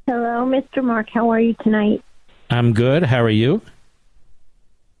 Hello, Mr. Mark. How are you tonight? I'm good. How are you?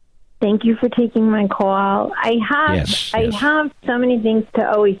 Thank you for taking my call. I have so many things to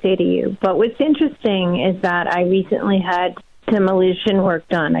always say to you, but what's interesting is that I recently had demolition work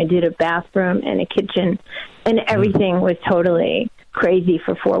done. I did a bathroom and a kitchen, and everything was totally crazy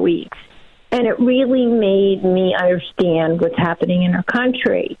for 4 weeks. And it really made me understand what's happening in our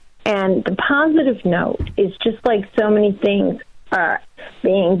country. And the positive note is just like so many things are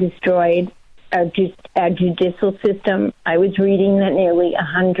being destroyed, our judicial system. I was reading that nearly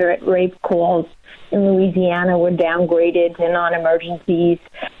 100 rape calls in Louisiana were downgraded to non-emergencies.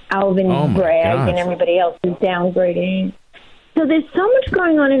 Alvin Bragg and everybody else is downgrading. So there's so much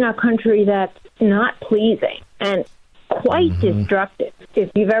going on in our country that's not pleasing and quite destructive.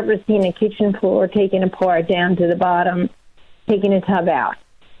 If you've ever seen a kitchen floor taken apart down to the bottom, taking a tub out.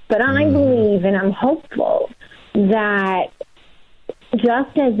 But I believe and I'm hopeful that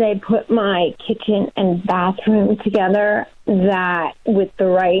just as they put my kitchen and bathroom together, that with the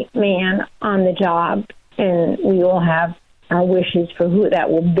right man on the job, and we all have our wishes for who that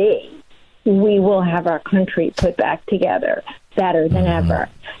will be, we will have our country put back together better than ever.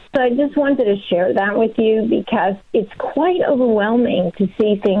 So I just wanted to share that with you because it's quite overwhelming to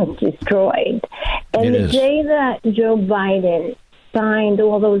see things destroyed. And the day that Joe Biden signed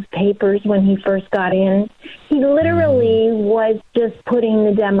all those papers when he first got in, he literally was just putting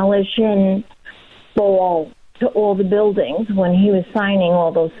the demolition ball to all the buildings when he was signing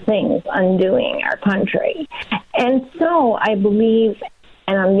all those things, undoing our country. And so I believe,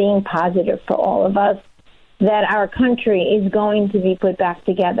 and I'm being positive for all of us, that our country is going to be put back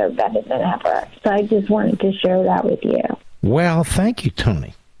together better than ever. So I just wanted to share that with you. Well, thank you,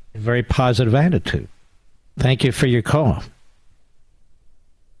 Tony. Very positive attitude. Thank you for your call.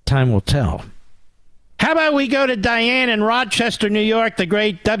 Time will tell. How about we go to Diane in Rochester, New York, the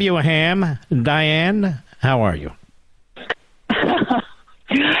great W-Ham. Diane, how are you?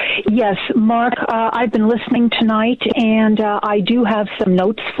 Yes, Mark, I've been listening tonight, and I do have some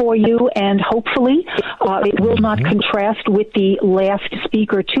notes for you, and hopefully it will not contrast with the last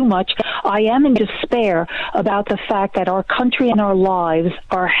speaker too much. I am in despair about the fact that our country and our lives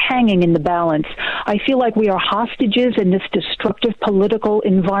are hanging in the balance. I feel like we are hostages in this destructive political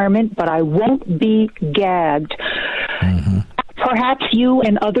environment, but I won't be gagged. Perhaps you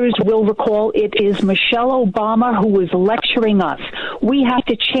and others will recall it is Michelle Obama who was lecturing us. We have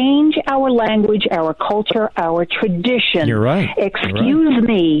to change our language, our culture, our tradition. You're right. Excuse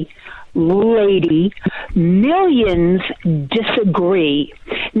me, lady, millions disagree.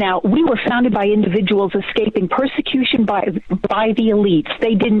 Now, we were founded by individuals escaping persecution by the elites.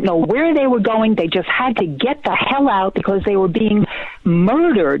 They didn't know where they were going. They just had to get the hell out because they were being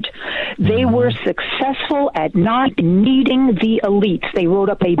murdered. They were successful at not needing the elites. They wrote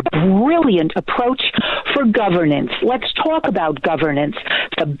up a brilliant approach for governance. Let's talk about governance.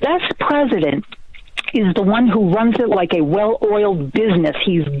 The best president is the one who runs it like a well-oiled business.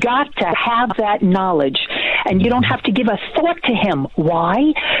 He's got to have that knowledge. And you don't have to give a thought to him.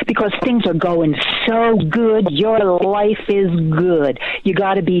 Why? Because things are going so good. Your life is good. You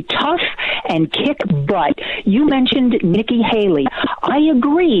got to be tough and kick butt. You mentioned Nikki Haley. I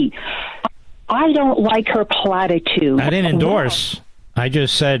agree. I don't like her platitude. I didn't endorse. I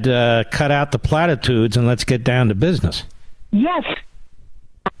just said cut out the platitudes and let's get down to business. Yes.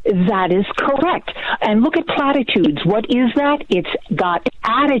 That is correct. And look at platitudes. What is that? It's got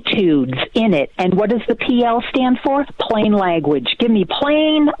attitudes in it. And what does the PL stand for? Plain language. Give me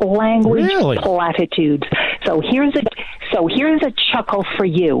plain language platitudes. So here's a chuckle for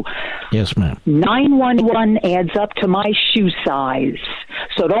you. Yes, ma'am. 911 adds up to my shoe size.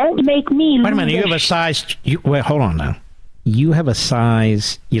 So don't make me Wait a minute. You have a size... wait, hold on now. You have a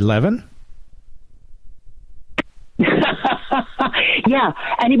size 11? Yeah.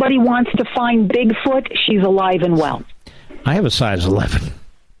 Anybody wants to find Bigfoot, she's alive and well. I have a size 11.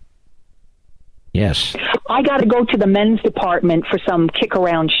 Yes. I got to go to the men's department for some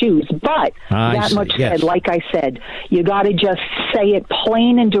kick-around shoes. But that much said, like I said, you got to just say it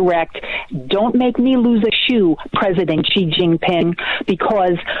plain and direct. Don't make me lose a shoe, President Xi Jinping,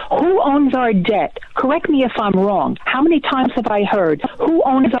 because who owns our debt? Correct me if I'm wrong. How many times have I heard, who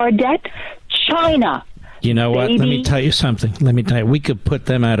owns our debt? China. You know what? Let me tell you something. We could put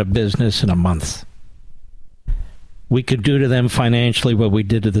them out of business in a month. We could do to them financially what we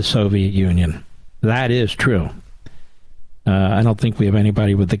did to the Soviet Union. That is true. I don't think we have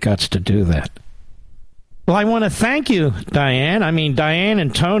anybody with the guts to do that. Well, I want to thank you, Diane. I mean, Diane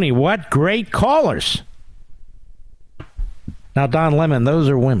and Tony, what great callers. Now, Don Lemon, those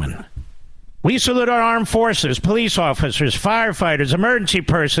are women. We salute our armed forces, police officers, firefighters, emergency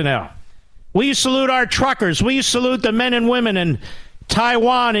personnel. We salute our truckers. We salute the men and women in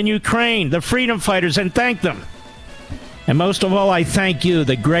Taiwan and Ukraine, the freedom fighters, and thank them. And most of all, I thank you,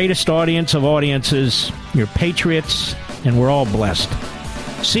 the greatest audience of audiences. You're patriots, and we're all blessed.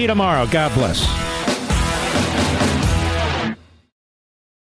 See you tomorrow. God bless.